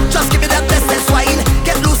 Sit, just give me that restless wine.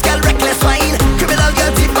 Get loose, girl, reckless wine. Criminal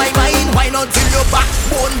girl, deep my mind. Wine until your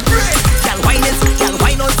backbone break. Girl, wine it. Girl,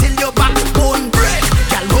 wine until your backbone break.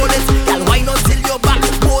 Girl, roll it. Girl, wine until your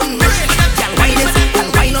backbone break. Girl, wine it. Girl,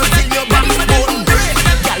 wine until your backbone break.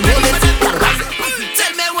 Girl, roll it. Girl, wine.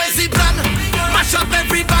 Tell me where's the plan? Mash up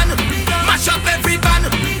every band. Mash up every band.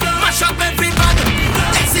 Mash up every band.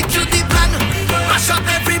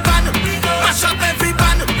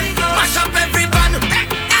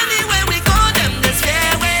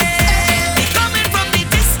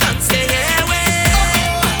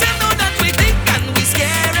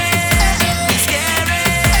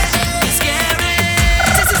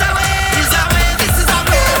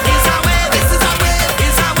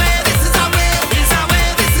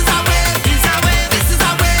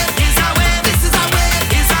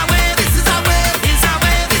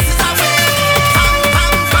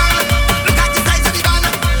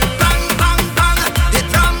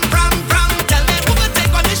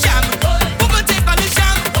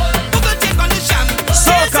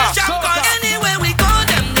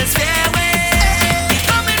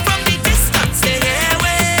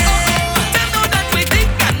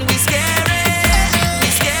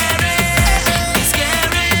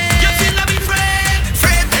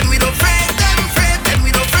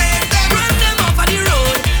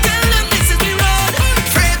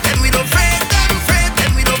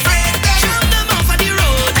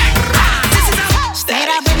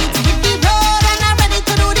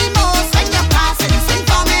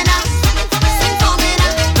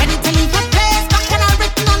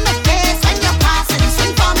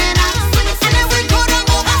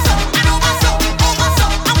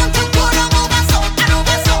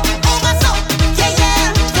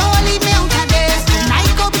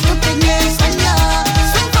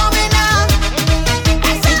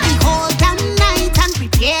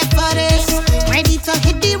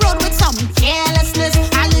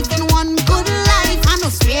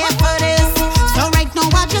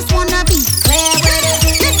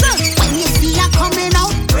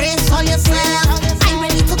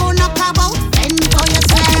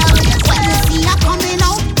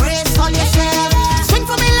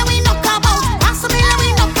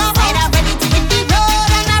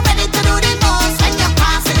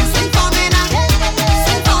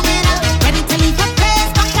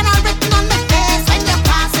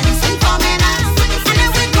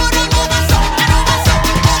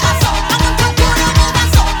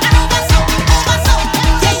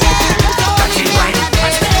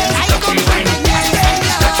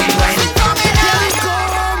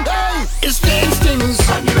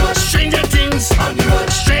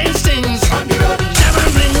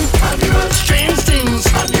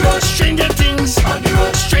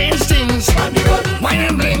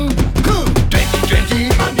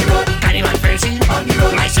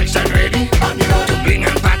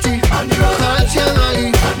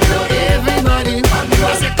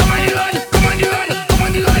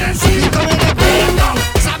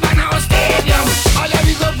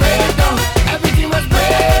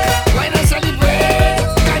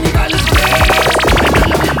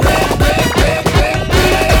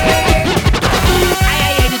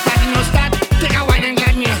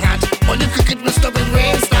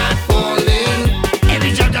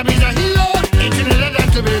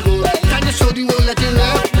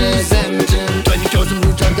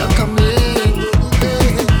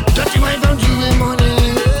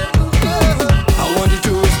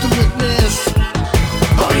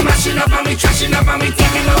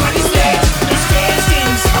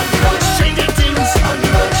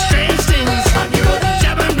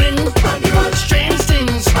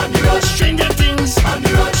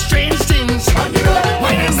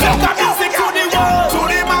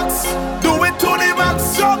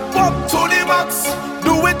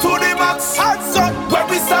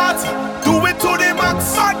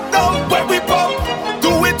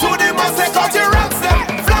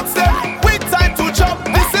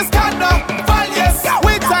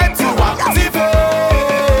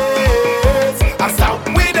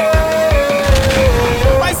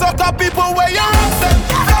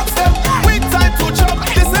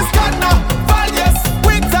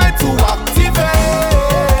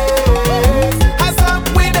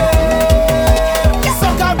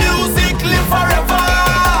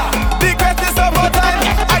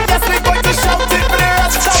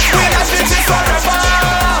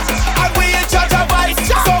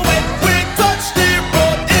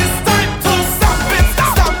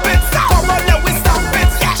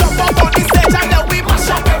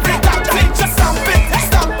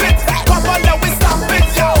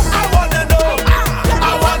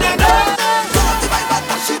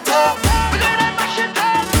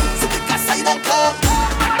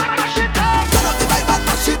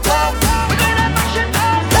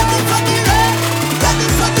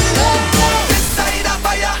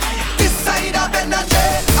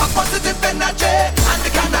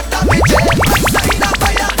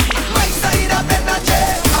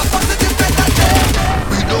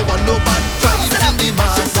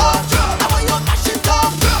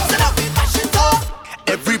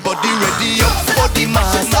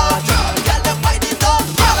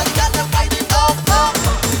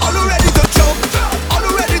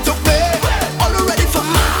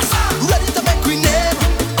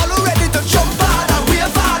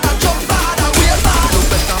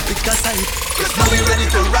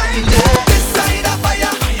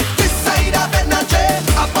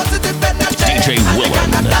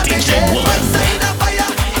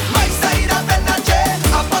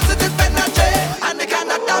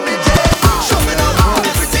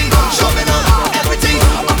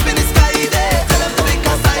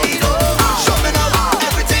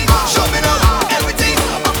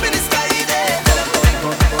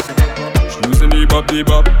 bubbly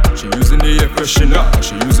bop. She using the air freshener.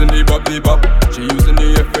 She using the bubbly bop. She using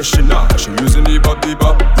the air freshener. She using the bubbly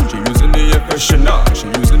bop. She using the air freshener. She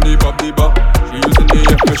using the bubbly bop. She using the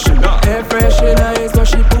air freshener. Air freshener is what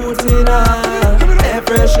she puts in her. Air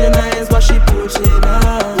freshener is what she puts in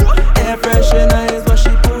her. Air freshener is what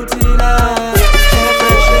she puts in her. Air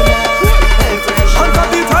freshener, air freshener. On top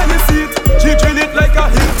the toilet seat, she drill it like a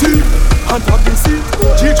Hilti. On top the seat,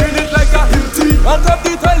 she drill it like a Hilti. On top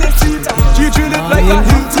the toilet seat, she drill it like a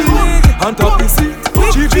Hilti. On top the seat,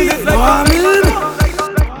 she drill it like a Hilti.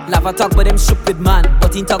 Lava talk about them stupid man,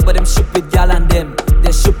 but he talk about them stupid gal and them.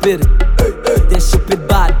 They're stupid, they're stupid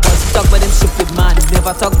bad. But he talk about them stupid man, he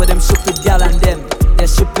never talk about them stupid gal and them. They're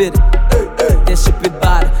stupid, they're stupid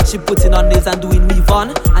bad. She putting on nails and doing weave on,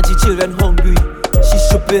 and she children hungry. She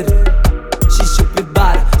stupid, she stupid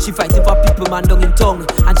bad. She fighting for people man down in tongue,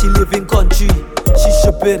 and she live in country. She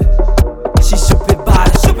stupid, she stupid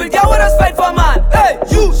bad. Stupid girl wanna fight for man. Hey,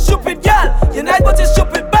 you stupid girl, you're nice but you're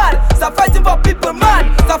stupid bad. Stop fighting for people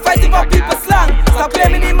man, stop fighting for people slang. Stop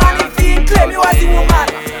claiming the man if he claim you as the woman.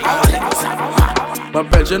 But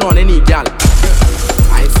virgin on any gal,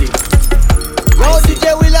 I see. Yo,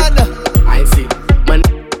 DJ Willan, I see. Man,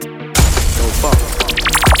 so fuck.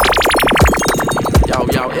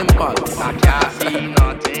 Yo, impulse. I can't see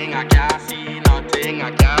nothing, I can't see nothing,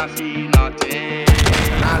 I can't see nothing.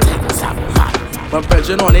 But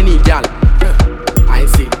virgin on any gal, I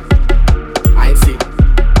see. I see.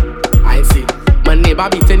 I see. My neighbor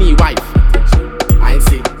beat any wife, I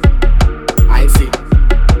see. I see.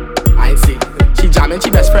 I see. She jamming she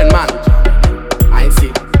best friend man, I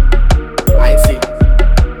see. I see.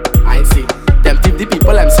 I see. Them tip the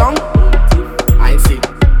people them song, I see.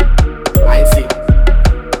 I see.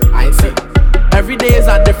 I see. Every day is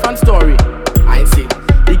a different story, I see.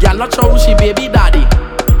 The gal not sure who she baby daddy,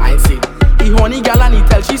 I see. He horny gal and he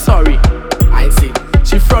tell she sorry, I see.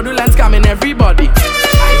 She fraudulent scamming everybody,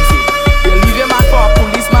 I see. You leave your man for a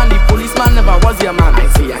policeman, the policeman never was your man, I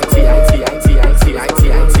see. I see. I see. I see. I see. I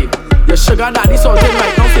see. I see. Your sugar daddy sorting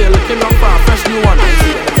right now, so you're looking long for a fresh new one, I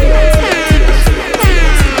see. I see. I see. I see. I see. I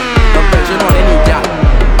see. The virgin on any gal,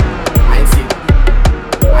 I see.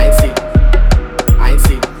 I see. I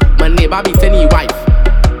see. My neighbor beat any wife,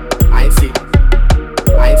 I see.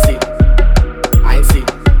 I see. I see.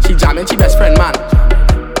 She jamming she best friend man,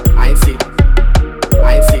 I see.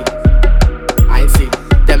 I see. I see.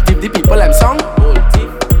 Them tip the people them song,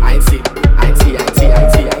 I see. I see. I see. I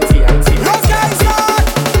see. I see. I see. Those guys are.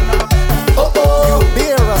 You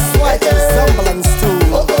bear a slight resemblance to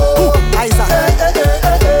Isaac.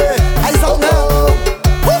 Isaac now.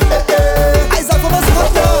 Isaac from us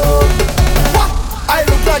now. I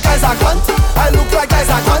look like Isaac Hunt. I look like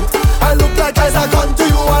Isaac Hunt. I look like Isaac Hunt. To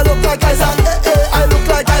you I look like Isaac. I look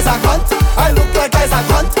like Isaac Hunt. I look like Isaac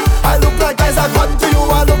Hunt. I look like Isaac Hunt. To you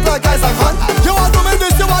I look like Isaac Hunt. You want to me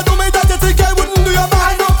this, you want to me that. You think I wouldn't do your man?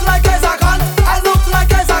 I look like Isaac Hunt. I look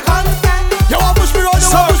like Isaac Hunt. You want push me round, you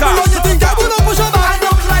want push me round. You think I wouldn't push your man? I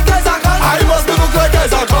look like Isaac Hunt. I must look like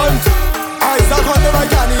Isaac Hunt. Isaac Hunt never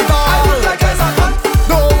can even. I look like Isaac Hunt.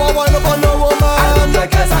 No one wind up on no woman. I look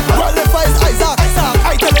like Isaac Hunt. Well, if it's Isaac,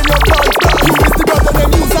 I tell him your plan. You is the brother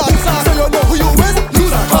then use that. So you know who you is,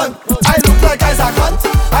 use a cunt. I look like Isaac Hunt.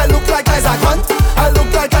 I look like Isaac Hunt. I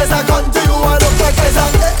look like Isaac Hunt. To you I look like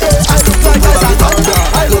Isaac. I look like Isaac Hunt.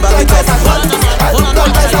 I look like Isaac Hunt. I look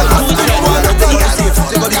like Isaac Hunt. To you I look like Isaac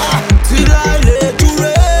Hunt. Till I lay to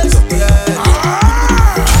rest.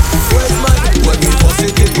 Where's my when you bust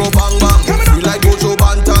it go bang bang. Feel like Gojo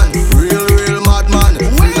Bantan. Real madman.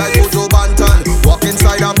 Feel like Gojo Bantan. Walk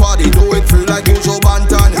inside a party, do it feel like Gojo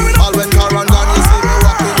Bantan. All when car and gun, you see me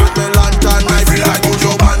rocking with the lantern. I feel like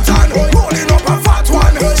Gojo Bantan. Rolling up a fat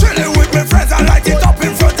one. Chilling with my friends, I light it up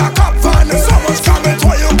in front of cop van. So much comment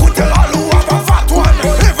why you could tell all who have a fat one.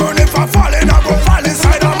 Even if I fall in, I go fall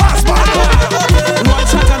inside a mass man. One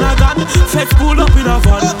shot and a gun, fetch pull up in a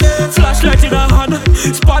van. Flashlight in a hand,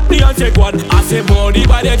 spot me and take one. I say body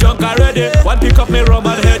by the junk already. One pick up me rum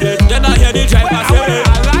and head it. Then I hear the driver say,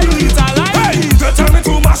 I like it, I like it. Hey, they tell me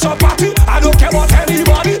to mash up party. I don't care about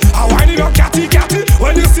anybody. I whine in your catty.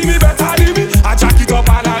 When you see me better leave me. I jack it up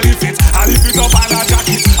and I lift it. I lift it up and I jack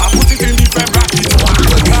it. I put it in different brackets.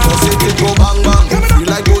 When you bust it go bang bang. Feel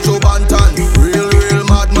like Gojo Bantan. Real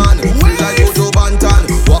madman. Feel like Gojo Bantan.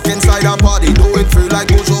 Walk inside a party, do it feel like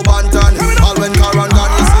Gojo Bantan. All when car and gun,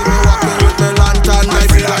 you see me walking with the lantern. I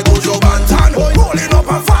feel like Gojo Bantan. Rolling up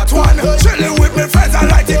a fat one. Chilling with my friends, I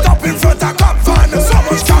light it up in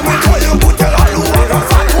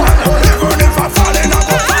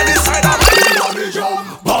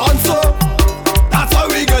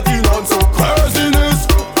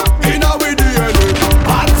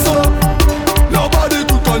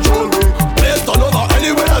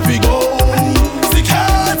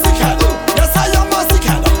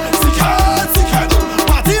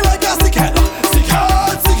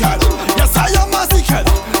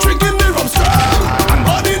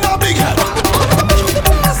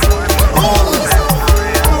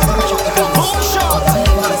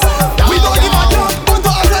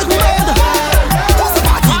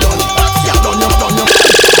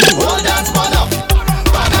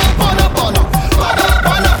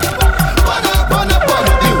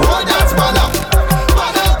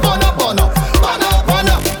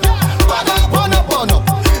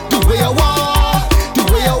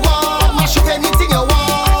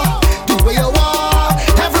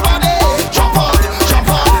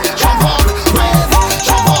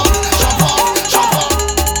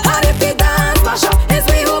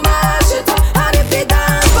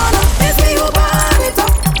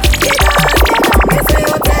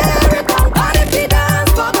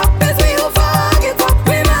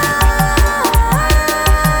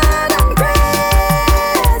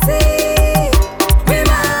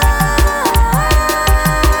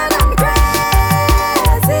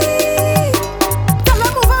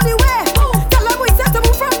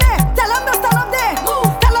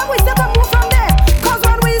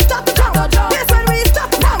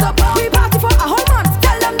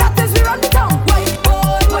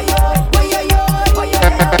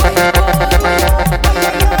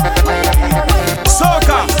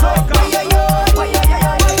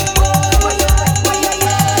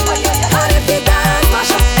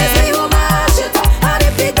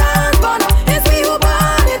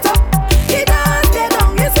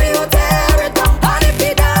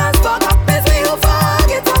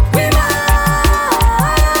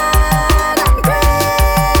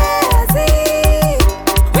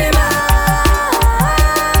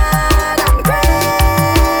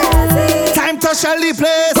shall the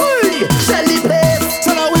place. Shall the place.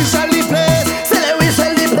 So now we shall the place. Say we shall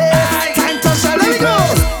the place. Time to shall the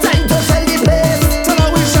place. Time to shall the place. So now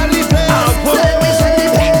we shall the place. Say we shall the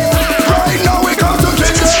place. Right now we come to kill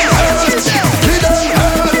them hell. Kill them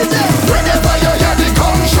hell. Whenever you hear the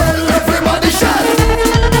conch shell, everybody shell.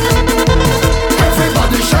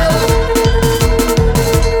 Everybody shell.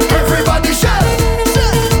 Everybody shell.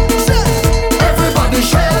 Everybody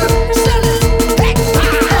shell.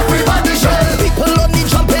 Everybody shell. People only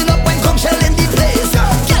jumping up when conch shell in the place.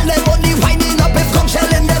 Girl them only winding up if conch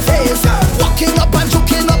shell in their face. Walking up and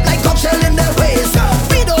juking up like conch shell in their waist.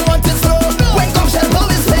 We don't want it slow when conch shell blow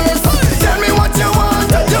his face. Tell me what you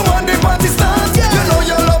want. You want the party start. You know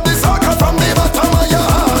you love the soccer from the bottom of your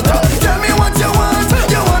heart. Tell me what you want.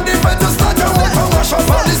 You want the bed to start. You want to wash up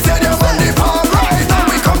on the stadium and the park. Right now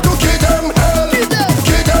we come to kill them hell.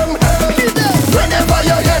 Kill them hell. Whenever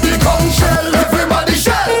you hear the conch shell, everybody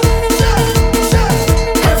shell.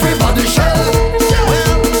 Everybody shell.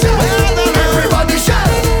 Everybody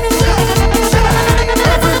shell.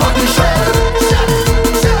 Everybody shell.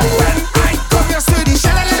 When I come you see the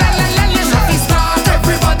shell, happy start.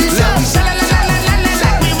 Everybody shell.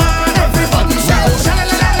 Let me man. Everybody shell.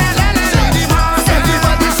 See the boss.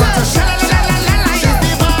 Everybody shell.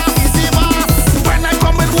 Is the boss. When I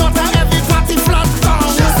come with water, every party flood down.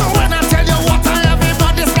 So when I tell you water,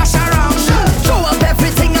 everybody splash around. Throw up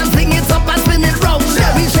everything and fling it up and spin it round.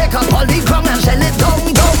 Yeah, we shake up all the ground and shell it down.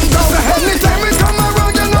 So anytime we come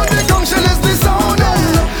around, you know the conch shell is the sound.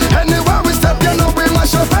 Anywhere we step, you know we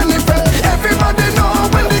mash up anything. Everybody know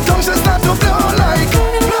when the conch shell start to blow like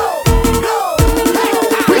blow.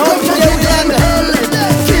 We come to give them hell,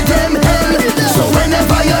 give them hell. So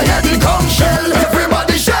whenever you hear the conch shell,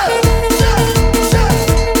 everybody shell.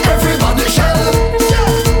 Everybody shell.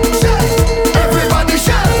 Everybody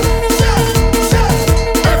shell.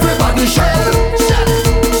 Everybody shell.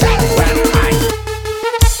 When I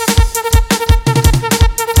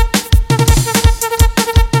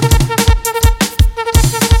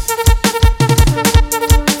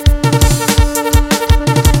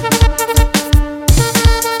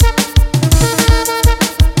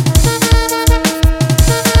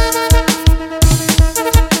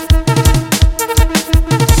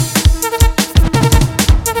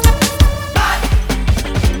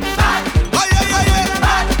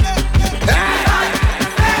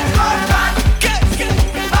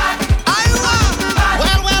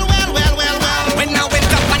When I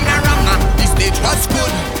went up on the runner, the stage was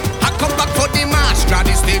good. I come back for the march, now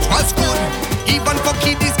the stage was good. Even for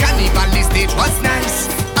kiddies carnival, the stage was nice.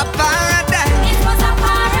 A paradise. It was a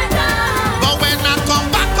paradise. But when I come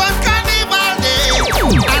back on carnival day,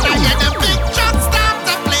 and I hear the big trucks start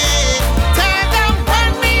to play, tell them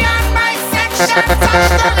burn me on my section, touch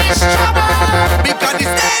them is trouble. Because the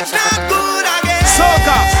stage not good again.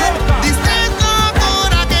 Soca. The stage not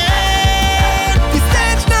good again. The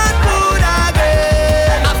stage not good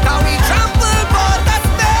again. After we trample for the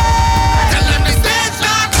stage, tell them the stage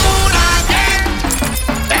not good again.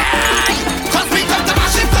 Hey, 'cause we come to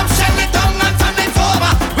mash it up, shell it down and turn it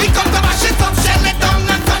over. We come to mash it up, shell it down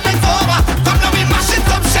and turn it over. Come now we mash it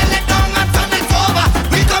up, shell it down and turn it over.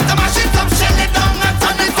 We come to mash it up, shell it down and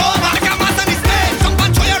turn it over. Make a mass on the stage, jump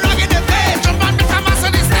and throw your rag in the face. Jump and make a mass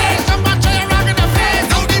on the stage, jump and throw your rag in the face.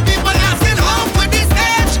 Now the people asking how could this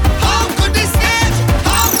stage, how could this stage,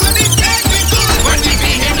 how could this stage be good when the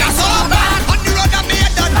behavior so bad? On the road I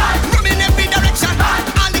made done, roaming every direction.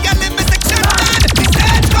 All the girls in my section, the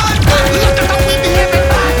stage gone bad. Look at how we behaving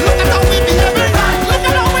bad. Look at how we behaving bad. Look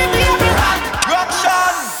at how we behaving bad.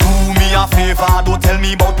 Do me a favor, don't tell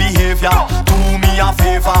me about behavior. Do me a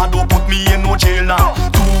favor, don't put me in no jail now.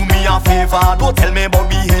 Do me a favor, don't tell me about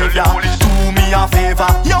behavior. Do me a favor,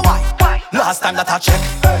 yo why? Last time that I check,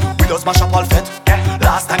 we just mash up all fit.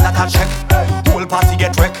 Last time that I check, whole party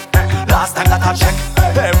get wrecked. Last time that I check,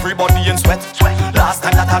 everybody in sweat. Last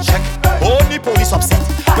time that I check, only police upset.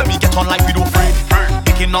 When we get on like we don't afraid,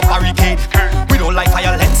 picking up barricade. We don't like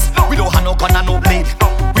violence, we don't have no gun and no blade.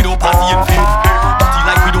 We don't party in vain, party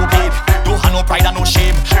like we don't babe. Don't have no pride and no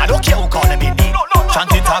shame. I don't care who call them in name.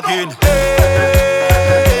 Chant it again.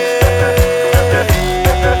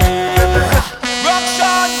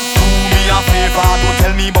 Ruction. Do me a favor, don't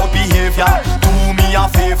tell me about behavior. Do me a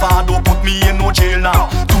favor, don't put me in no jail now.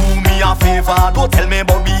 Do me a favor, don't tell me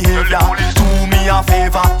about behavior. Do me a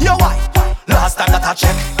favor, yo why? Last time that I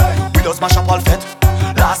check, we just mash up all fit.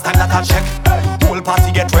 Last time that I check, whole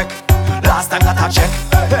party get wrecked. Last time that I check,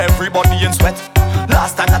 everybody in sweat.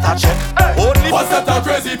 Last time that I check, only what's that of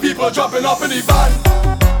crazy people jumping up in the van?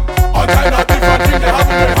 All kind of different things they have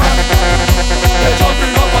in their hand. They're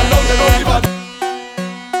jumping up and down, they don't even.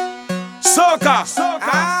 So Soca.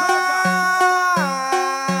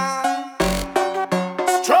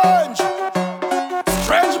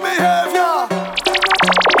 Strange behavior.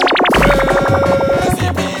 Crazy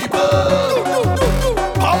people.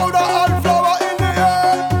 Powder and flour in the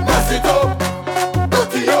air. Mess it up,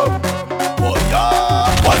 dirty up. Oh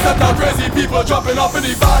yeah. What's that now? Crazy people jumping up in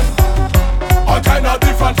the van. All kind of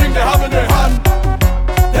different things they have in their hand.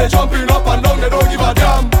 They jumping up and down, they don't give a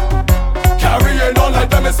damn. Carrying on like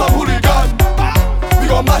them is some hooligan. We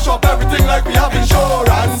gon' mash up everything like we have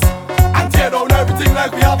insurance, and tear down everything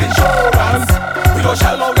like we have insurance. We gon'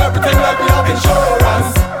 shell out everything like we have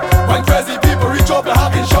insurance. When crazy people reach up, they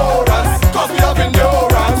have insurance, cause we have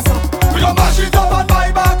endurance. We gon' mash it up and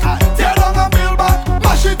buy back, tear down and build back.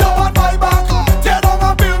 Mash it up and buy back, tear down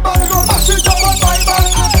and build back. We gon' mash it up and buy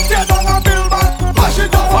back, tear down and build back. Mash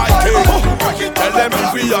it up and buy back. Tell them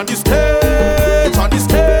if we on the stage, on the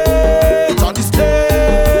stage, on the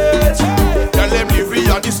stage. Tell them if we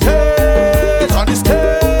on the stage, on the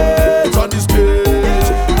stage, on the stage.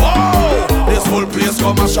 Wow, this whole place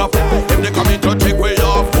come and shop. If they come in to take way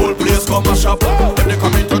off, whole place come and shop. If they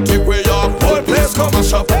come in to take way off, whole place come and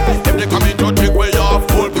shop. If they come in to take way off,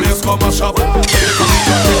 whole place come and shop. If they come in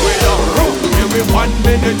to take way off, give me 1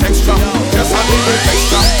 minute extra, just a minute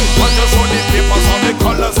extra. Want to show the papers on the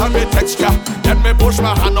colors and the texture. Let me push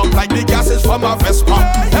my hand up like the gases from a Vespa.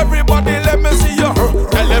 Everybody let me see you.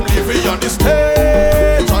 Tell them leave me on the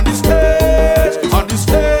stage, on the stage, on the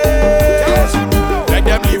stage. Let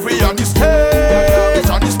them leave me on the stage,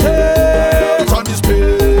 on the stage, on the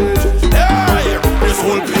stage. Yeah, this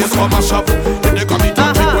whole place come and shop. If they come in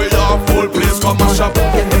to take way off, whole place come and shop.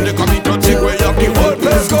 If they come in to take way off, the whole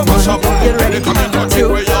place come and shop. If they come in to take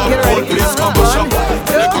way off, whole place come and shop.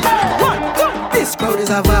 This crowd is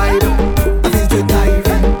a vibe. I feel to dive.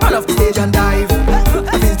 Run off the stage and dive.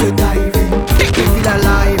 I feel to dive. Make me feel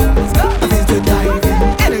alive. I feel to dive.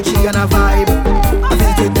 Energy and a vibe. I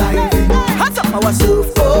feel to dive. Hands up our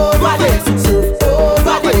surf over this, surf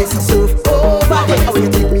over this, surf over this. How you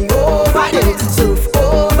take me over this, surf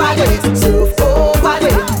over this, surf over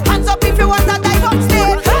this. Hands up if you want to dive up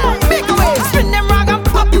stage. Make a wave, spin them rag and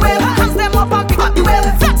pop the wave. Hands them up and pick up the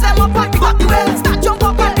wave. Flex them up and pick up the wave. Start jump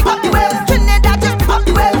up and pick up the wave. Pop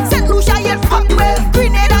the wave, St. Lucia yet pop the wave,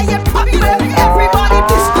 Grenada yet pop the wave. Everybody,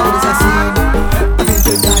 this crowd is a scene. I feel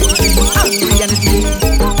to dive, angry and clean.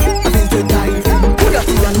 I feel to dive,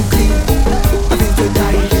 dirty and clean. I feel to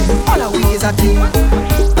dive, all our ways are clean.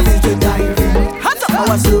 I feel to dive, hands up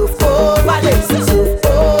our surf over this, surf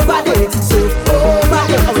over this, surf over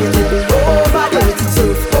this. How you take me over this,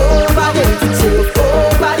 surf over this, surf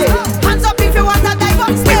over this. Hands up if you want to dive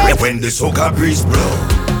on stage. When the soca breeze blow,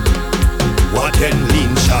 what then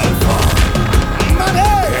lean shall fall.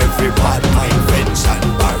 Every bad mind, fence and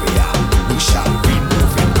barrier, we shall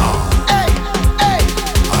remove it all.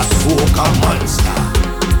 A soca monster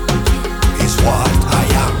is what I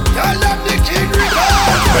am. The King River.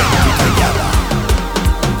 But when we together,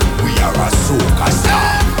 we are a soca star.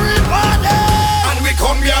 Everybody! And we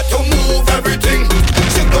come here to move everything,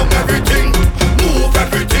 shake down everything, move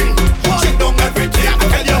everything, shake down everything. I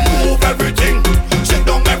tell you, move everything, shake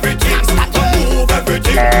down everything. Move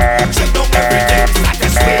everything, shake down everything. Start to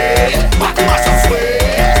sway, back to master sway.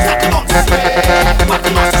 Start to bounce sway, back to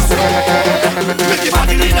master sway. Make your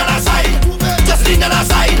body lean on the side, just lean on the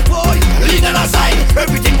side, boy. Lean on the side,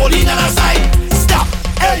 everything will lean on the side. Stop,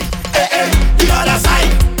 hey, hey, hey, the other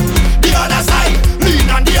side, lean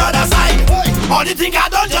on the other side. All the thing I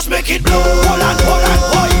done, just make it blow. Hold on,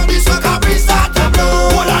 boy. This soca breeze start to blow.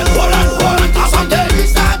 Hold on, cause someday we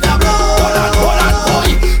start to blow. Hold on, boy.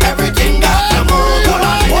 Everything got to move. Hold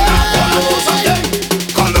on, someday.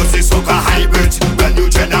 Call us the soca hybrid, the new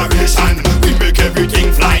generation. We make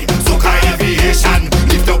everything fly, soca aviation.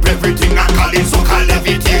 Lift up everything and call it soca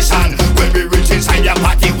levitation. When we reach inside your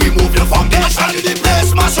party, we move the foundation. The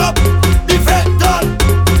place mash up, the fed done.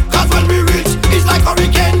 Cause when we reach, it's like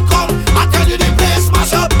hurricane come. I tell you the place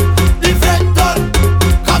mash up, the fed done.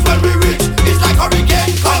 Cause when we reach, it's like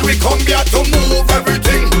hurricane come. We come here to move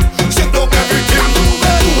everything, shake down everything,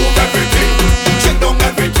 move everything, shake down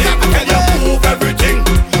everything. I tell you move everything,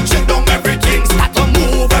 shake down everything. Start to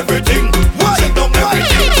move everything, shake down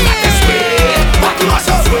everything. Start to sway, back to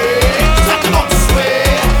myself, sway. Start to bounce,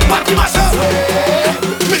 sway, back to myself.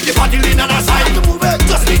 Make your body lean on the side,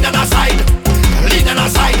 just lean on the side, lean on the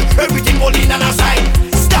side. Everything will lean on the side.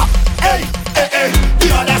 Stop, hey, hey, hey, the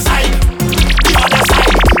other side,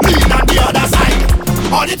 lean on the other side.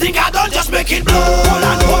 All the thing I done, just make it blow. Hold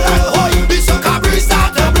on, boy. This soca breeze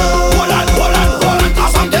start to blow. Hold on,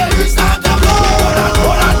 cause someday we start to blow.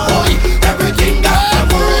 Hold on, boy. Everything got to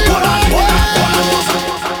move. Hold on.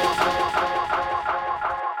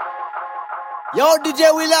 Yo,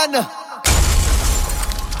 DJ Willan.